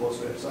on the course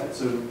website.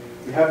 So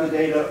we have the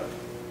data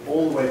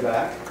all the way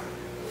back.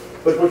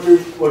 But what we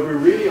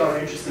really are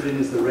interested in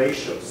is the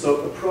ratio.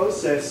 So a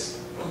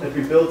process that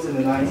we built in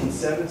the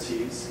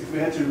 1970s, if we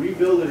had to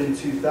rebuild it in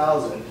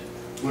 2000,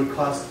 would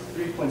cost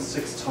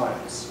 3.6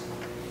 times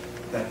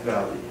that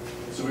value.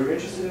 So we're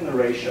interested in the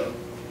ratio.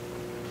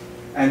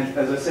 And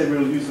as I said,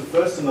 we'll use the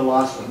first and the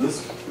last one.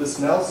 This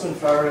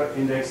Nelson-Farrar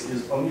index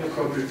is only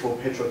appropriate for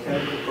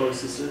petrochemical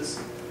processes.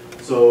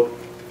 So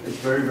it's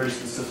very, very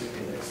specific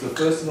index. The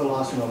first and the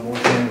last one are more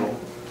general.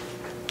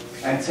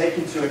 And take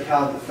into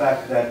account the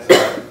fact that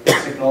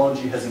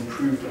technology has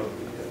improved over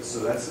the years. So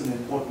that's an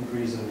important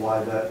reason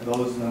why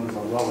those numbers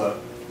are lower,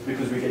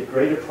 because we get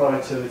greater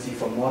productivity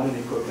from modern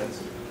equipment.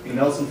 The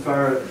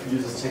Nelson-Farrar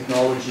uses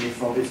technology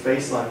from its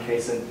baseline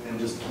case and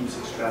just keeps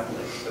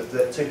extrapolating. But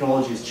the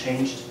technology has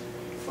changed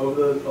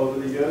over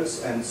the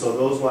years, and so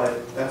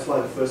that's why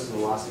the first and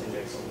the last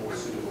index are more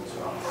suitable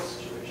to our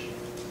situation.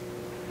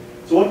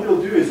 So what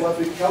we'll do is, once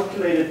we've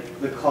calculated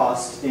the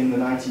cost in the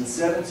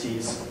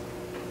 1970s,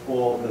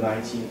 or the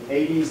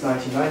 1980s,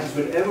 1990s,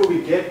 whenever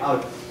we get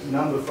our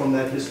number from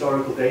that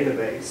historical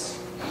database,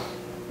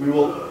 we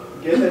will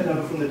get that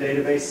number from the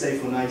database, say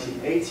for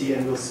 1980,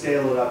 and we'll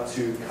scale it up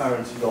to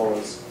current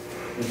dollars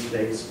in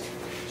today's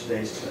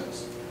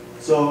terms.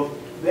 So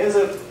there's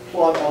a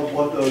plot of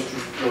what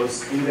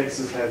those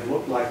indexes have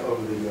looked like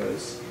over the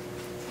years,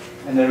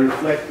 and they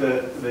reflect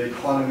the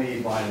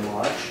economy by and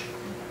large.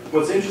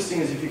 What's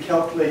interesting is if you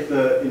calculate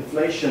the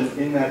inflation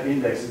in that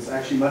index, it's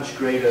actually much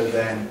greater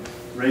than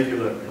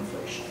regular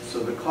inflation.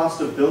 So the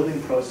cost of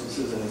building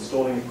processes and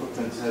installing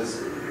equipment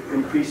has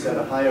increased at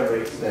a higher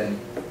rate than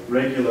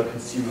regular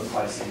consumer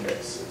price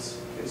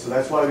indexes. Okay, so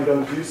that's why we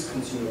don't use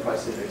consumer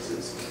price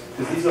indexes,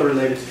 because these are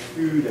related to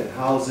food and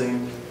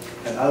housing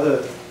and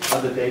other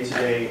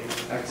day-to-day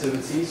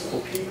activities for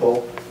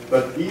people,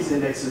 but these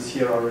indexes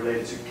here are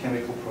related to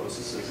chemical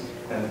processes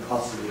and the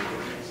cost of the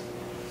equipment.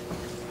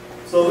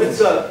 So let's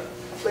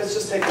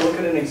just take a look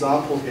at an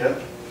example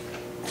here.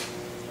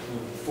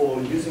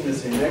 For using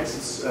this index,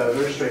 it's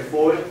very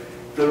straightforward.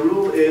 The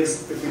rule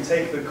is if we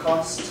take the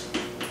cost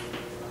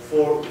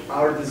for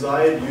our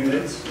desired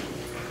unit,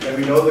 and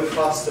we know the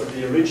cost of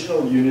the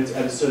original unit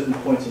at a certain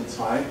point in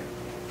time.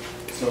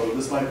 So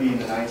this might be in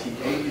the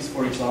 1980s,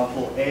 for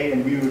example, A,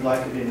 and we would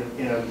like it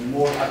in a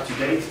more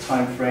up-to-date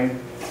time frame.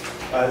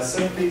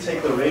 Simply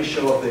take the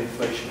ratio of the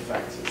inflation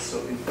factors. So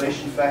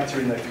inflation factor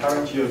in the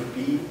current year of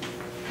B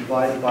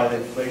divided by the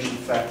inflation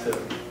factor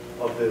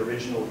of the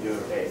original year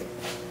A.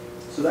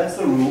 So that's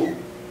the rule.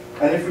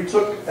 And if we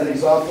took an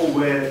example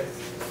where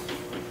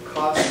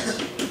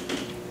cost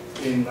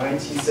in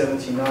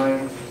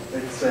 1979,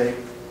 let's say,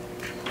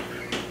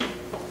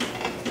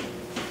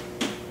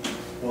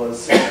 was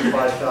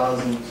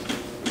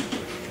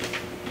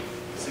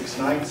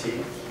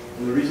 65,690.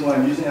 And the reason why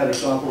I'm using that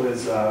example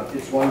is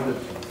it's one of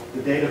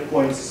the data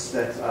points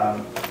that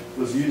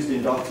was used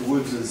in Dr.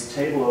 Woods'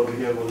 table over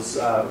here was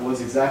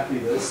exactly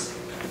this.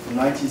 In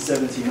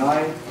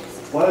 1979,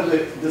 one of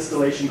the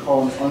distillation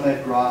columns on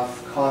that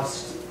graph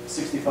cost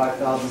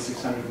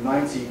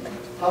 65,690.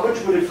 How much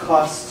would it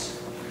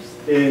cost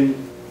in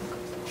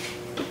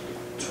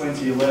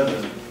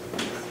 2011?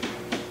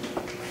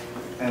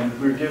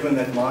 And we're given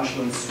that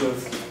Marshall and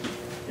Swift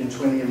in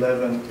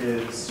 2011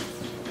 is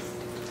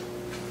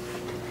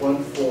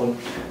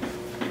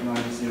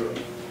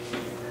 1490.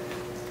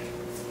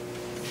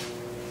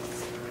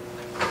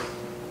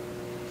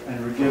 And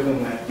we're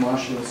given that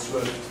Marshall and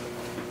Swift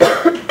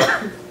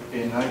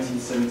in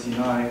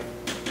 1979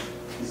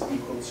 is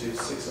equal to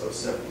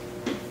 607.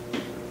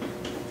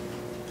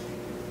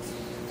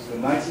 So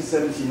in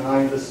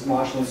 1979, this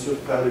Marshall and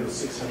Swift value was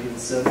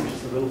 607,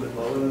 just a little bit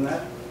lower than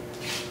that.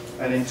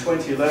 And in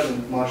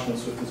 2011, Marshall and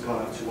Swift has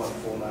gone up to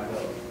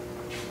 1490.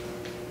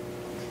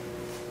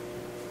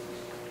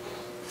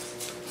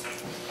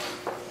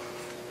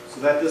 So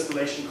that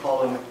distillation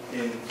column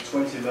in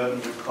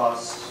 2011 would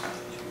cost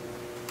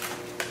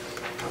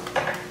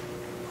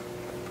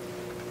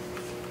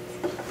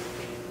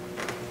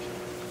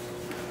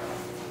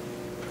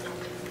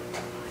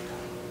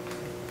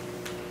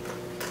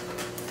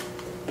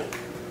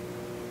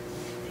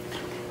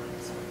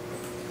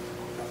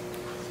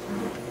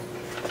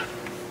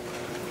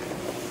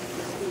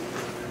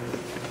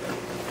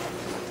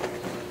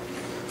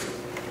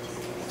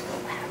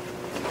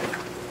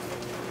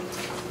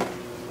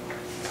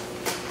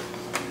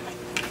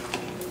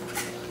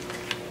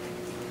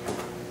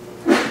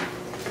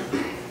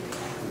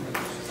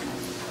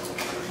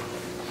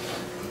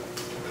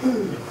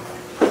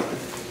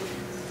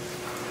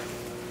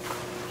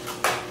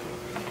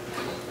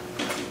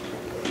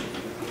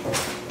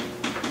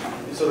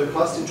so the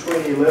cost in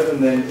 2011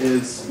 then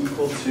is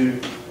equal to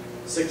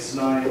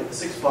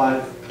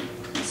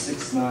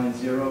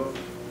 65690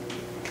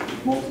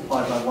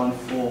 multiplied by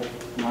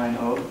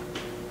 1490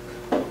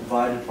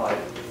 divided by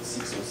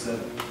 607.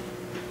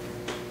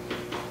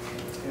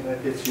 And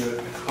that gets you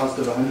a cost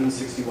of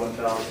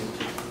 161,250 dollars.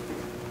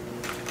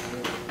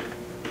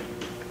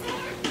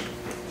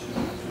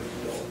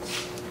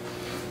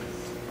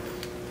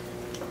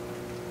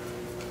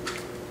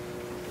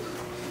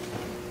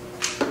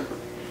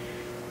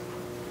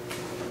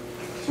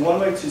 So one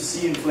way to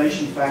see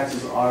inflation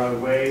factors are a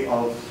way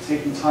of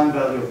taking time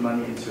value of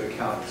money into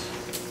account.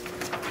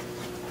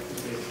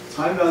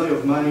 Time value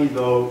of money,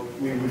 though,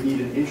 we would need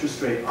an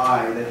interest rate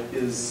I that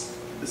is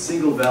a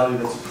single value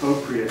that's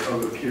appropriate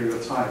over a period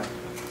of time.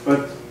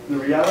 But the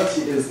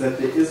reality is that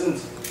there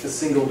isn't a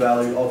single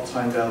value of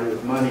time value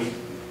of money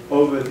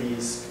over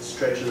these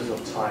stretches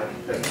of time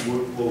that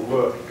will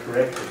work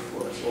correctly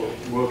for us or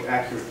work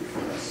accurately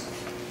for us.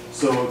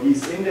 So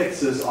these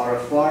indexes are a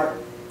far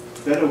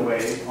better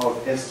way of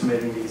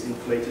estimating these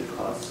inflated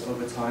costs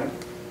over time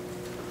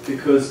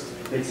because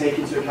they take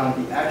into account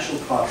the actual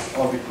cost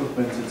of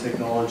equipment and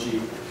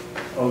technology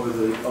over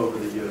the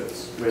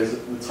years. Whereas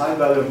the time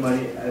value of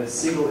money at a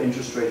single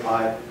interest rate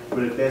I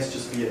would at best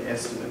just be an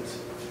estimate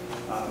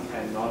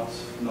and not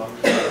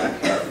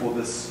accurate for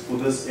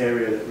this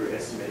area that we're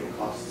estimating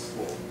costs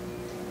for.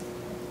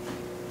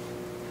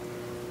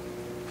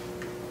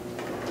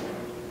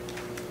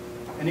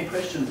 Any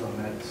questions on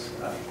that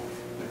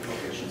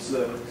calculation?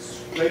 So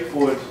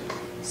straightforward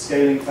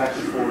scaling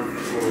factor for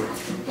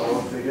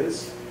dollar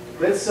figures.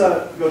 Let's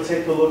go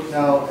take a look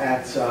now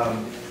at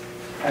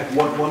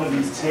what one of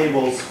these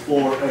tables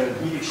for a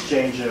heat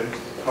exchanger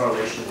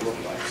correlation will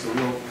look like. So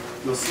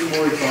we'll see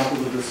more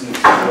examples of this in the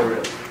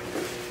tutorial.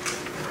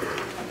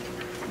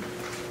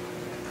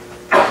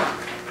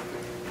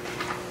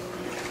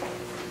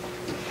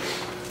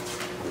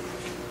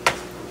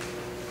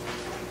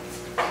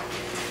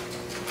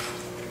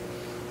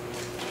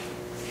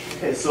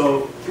 Okay,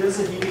 so here's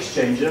a heat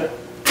exchanger.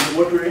 And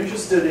what we're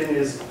interested in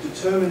is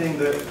determining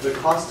the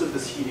cost of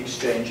this heat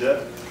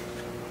exchanger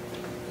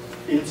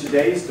in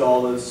today's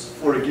dollars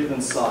for a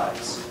given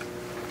size.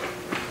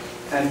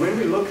 And when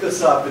we look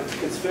this up,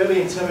 it's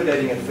fairly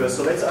intimidating at first.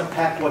 So let's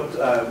unpack what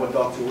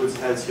Dr. Woods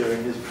has here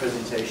in his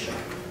presentation.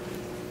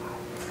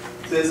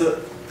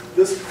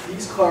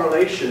 These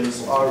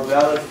correlations are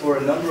valid for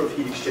a number of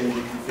heat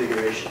exchanger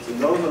configurations,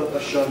 and those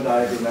are shown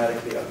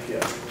diagrammatically up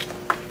here.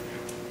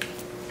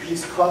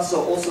 These costs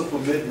are also for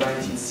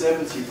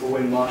mid-1970 for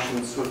when Marshall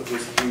and Swift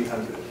was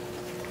 300.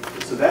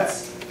 So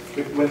that's,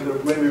 when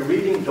we're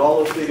reading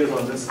dollar figures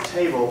on this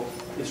table,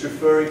 it's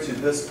referring to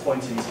this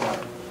point in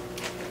time.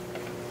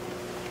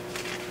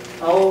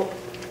 How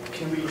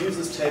can we use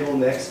this table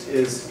next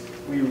is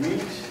we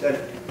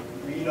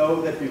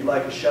know that we'd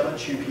like a shell and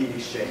tube heat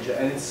exchanger,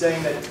 and it's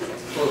saying that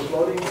for a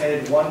floating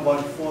head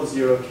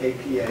 1140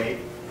 kPa,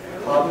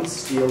 carbon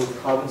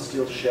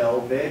steel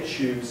shell, bare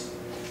tubes,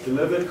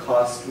 delivered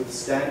cost with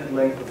standard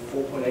length of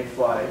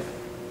 4.85,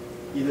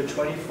 either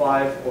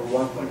 25 or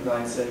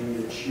 1.9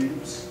 centimeter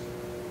tubes.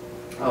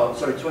 Oh,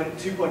 sorry,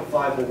 2.5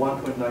 or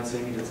 1.9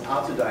 centimeters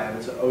outer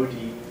diameter OD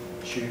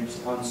tubes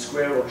on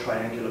square or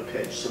triangular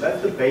pitch. So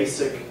that's the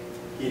basic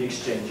heat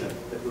exchanger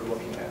that we're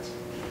looking at.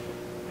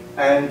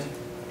 And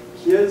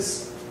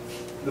here's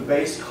the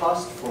base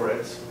cost for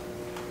it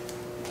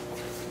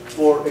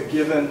for a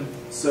given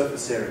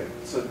surface area.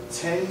 So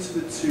 10 to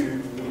the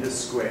 2 meters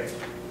squared.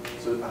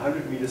 So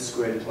 100 meters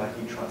squared is my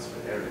heat transfer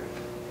area.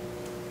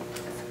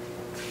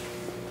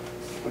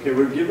 Okay,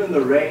 we're given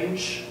the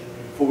range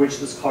for which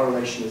this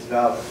correlation is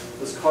valid.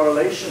 This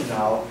correlation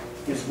now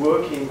is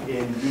working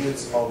in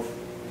units of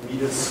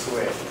meters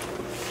squared.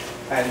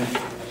 And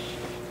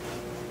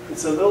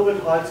it's a little bit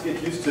hard to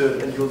get used to,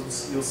 and you'll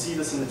see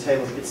this in the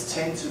tables. It's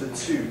 10 to the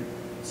 2.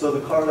 So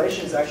the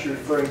correlation is actually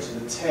referring to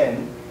the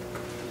 10,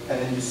 and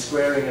then you're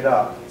squaring it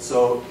up.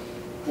 So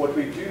what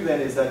we do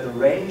then is that the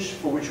range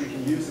for which we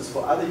can use this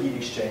for other heat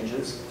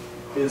exchangers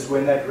is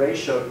when that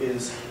ratio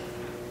is,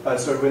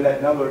 when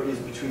that number is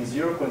between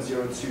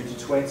 0.02 to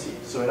 20.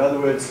 So in other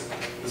words,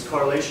 this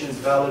correlation is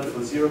valid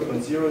for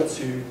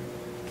 0.02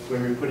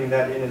 when we're putting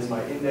that in as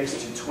my index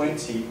to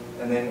 20,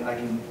 and then I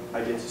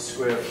get to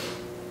square it.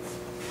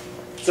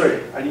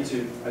 Sorry, I need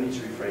to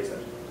rephrase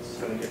that. This is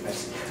going to get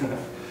messy.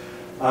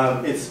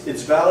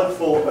 It's valid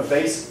for a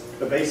base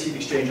heat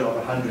exchanger of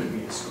 100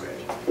 meters squared.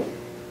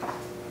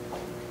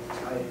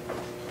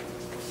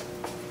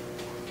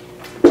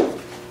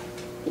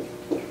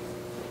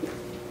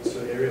 So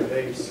area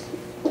base.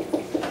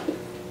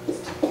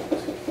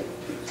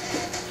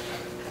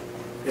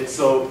 Okay,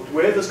 so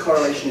where this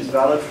correlation is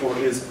valid for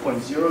is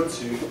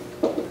 0.02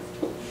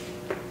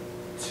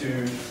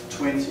 to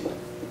 20.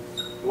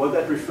 What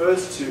that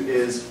refers to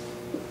is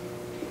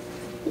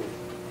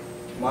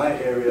my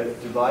area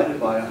divided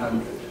by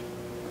 100.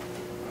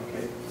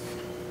 Okay,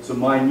 so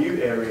my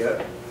new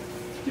area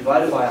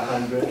divided by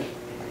 100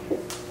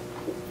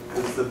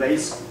 is the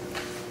base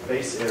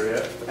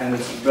area, and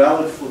it's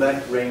valid for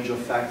that range of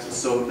factors.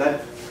 So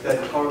that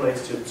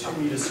correlates to a 2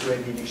 meters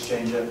squared heat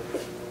exchanger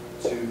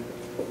to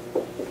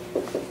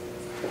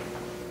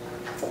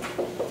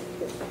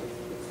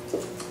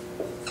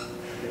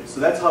so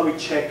that's how we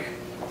check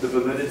the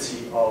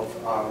validity of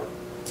our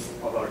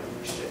heat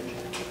exchanger.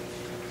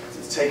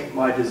 So take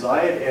my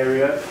desired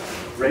area,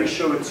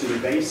 ratio it to the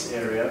base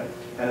area,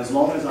 and as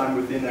long as I'm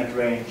within that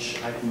range,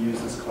 I can use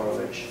this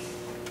correlation.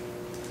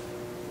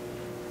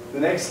 The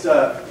next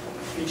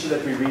feature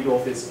that we read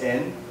off is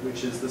n,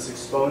 which is this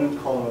exponent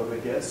column over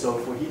here. So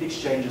for heat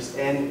exchangers,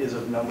 n is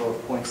a number of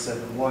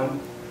 0.71,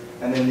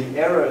 and then the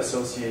error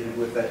associated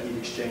with that heat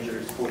exchanger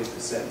is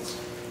 40%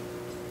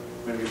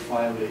 when we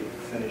finally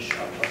finish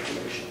our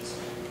calculations.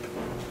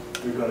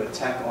 We're going to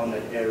tack on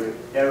an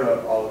error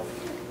of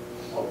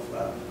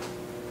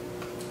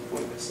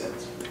 40%.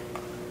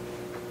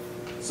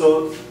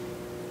 So,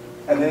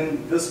 and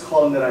then this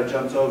column that I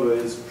jumped over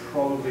is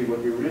probably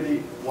what we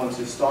really want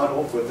to start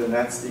off with, and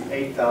that's the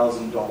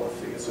 $8,000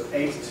 figure. So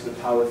 8 to the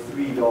power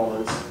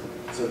 $3.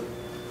 So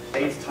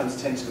 8 times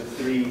 10 to the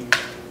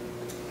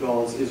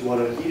 $3 is what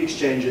a heat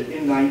exchanger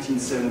in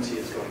 1970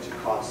 is going to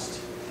cost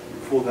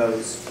for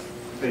those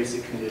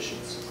basic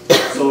conditions.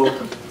 So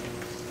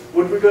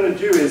what we're going to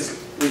do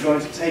is we're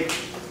going to take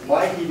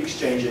my heat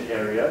exchanger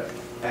area,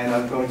 and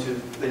I'm going to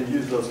then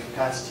use those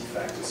capacity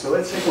factors. So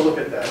let's take a look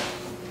at that.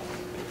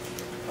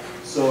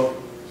 So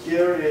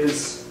here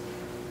is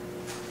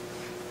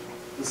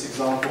this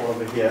example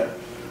over here.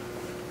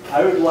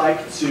 I would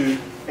like to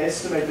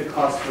estimate the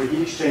cost for a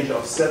heat exchanger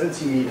of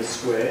 70 meters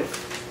squared,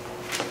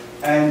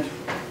 and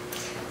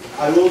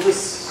I will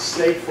just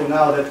state for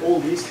now that all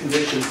these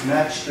conditions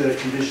match the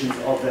conditions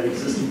of that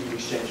existing heat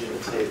exchanger in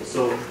the table.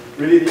 So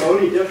really the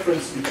only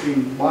difference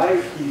between my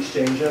heat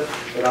exchanger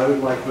that I would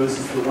like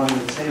versus the one in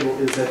the table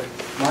is that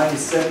mine is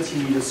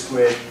 70 meters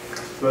squared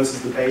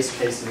versus the base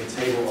case in the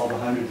table of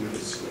 100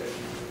 meters squared.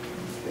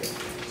 Okay.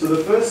 So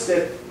the first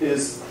step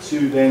is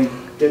to then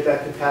get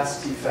that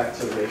capacity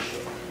factor ratio.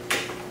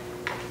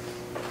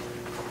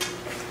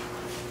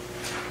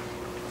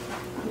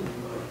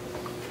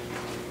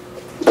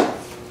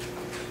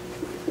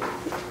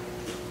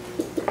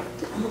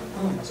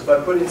 So if I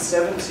put in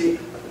 70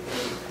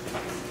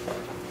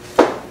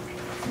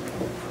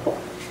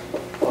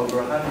 over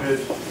 100,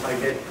 I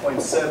get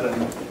 0.7,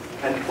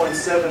 and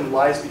 0.7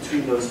 lies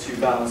between those two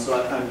bounds, so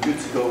I'm good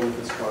to go with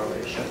this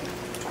correlation.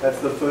 That's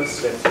the first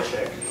step to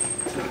check.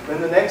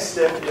 Then the next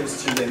step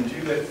is to then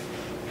do the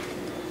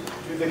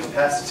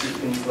capacity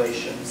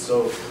inflation.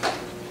 So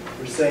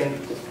we're saying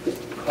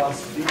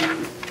cost B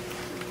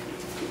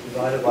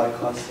divided by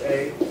cost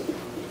A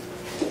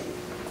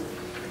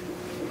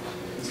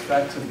is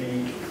factor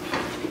B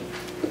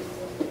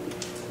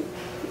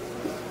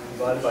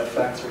divided by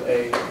factor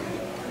A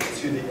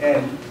to the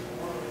n.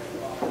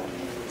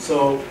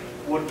 So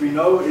what we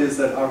know is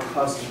that our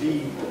cost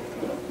B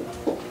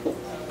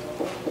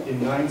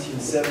in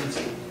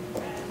 1970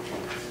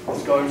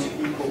 is going to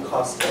equal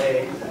cost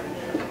A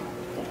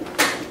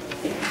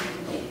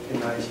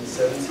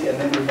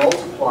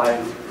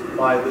multiply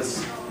by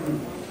this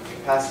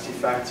capacity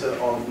factor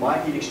of my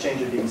heat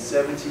exchanger being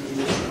 70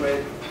 meters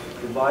squared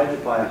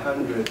divided by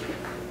 100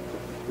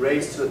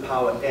 raised to the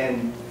power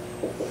n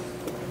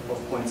of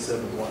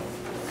 0.71.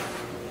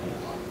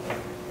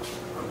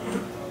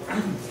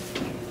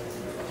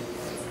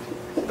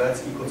 So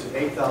that's equal to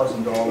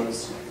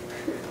 $8,000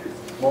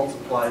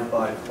 multiplied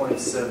by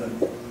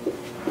 0.7.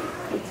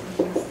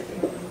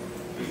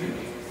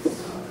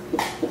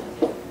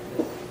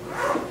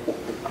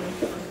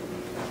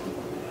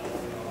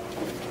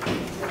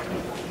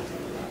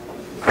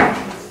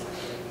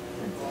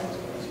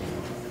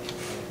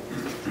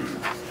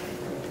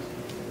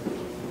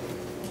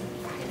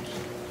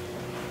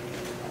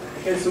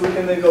 Okay, so we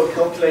can then go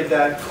calculate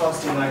that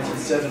cost in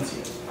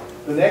 1970.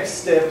 The next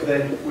step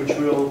then, which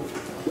we'll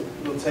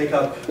take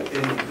up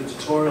in the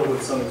tutorial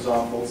with some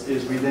examples,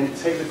 is we then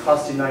take the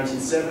cost in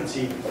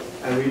 1970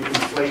 and we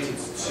inflate it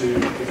to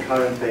the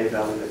current day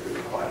value that we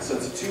require. So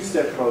it's a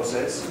two-step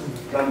process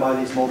done by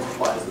these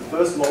multipliers. The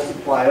first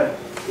multiplier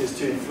is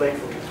to inflate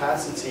for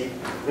capacity.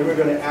 Then we're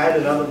going to add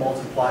another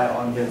multiplier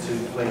on here to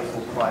inflate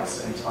for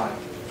price and time.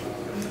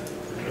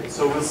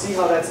 So we'll see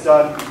how that's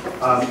done.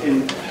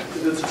 In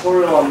the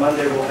tutorial on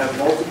Monday, we'll have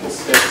multiple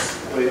steps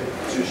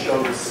to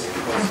show this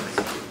process.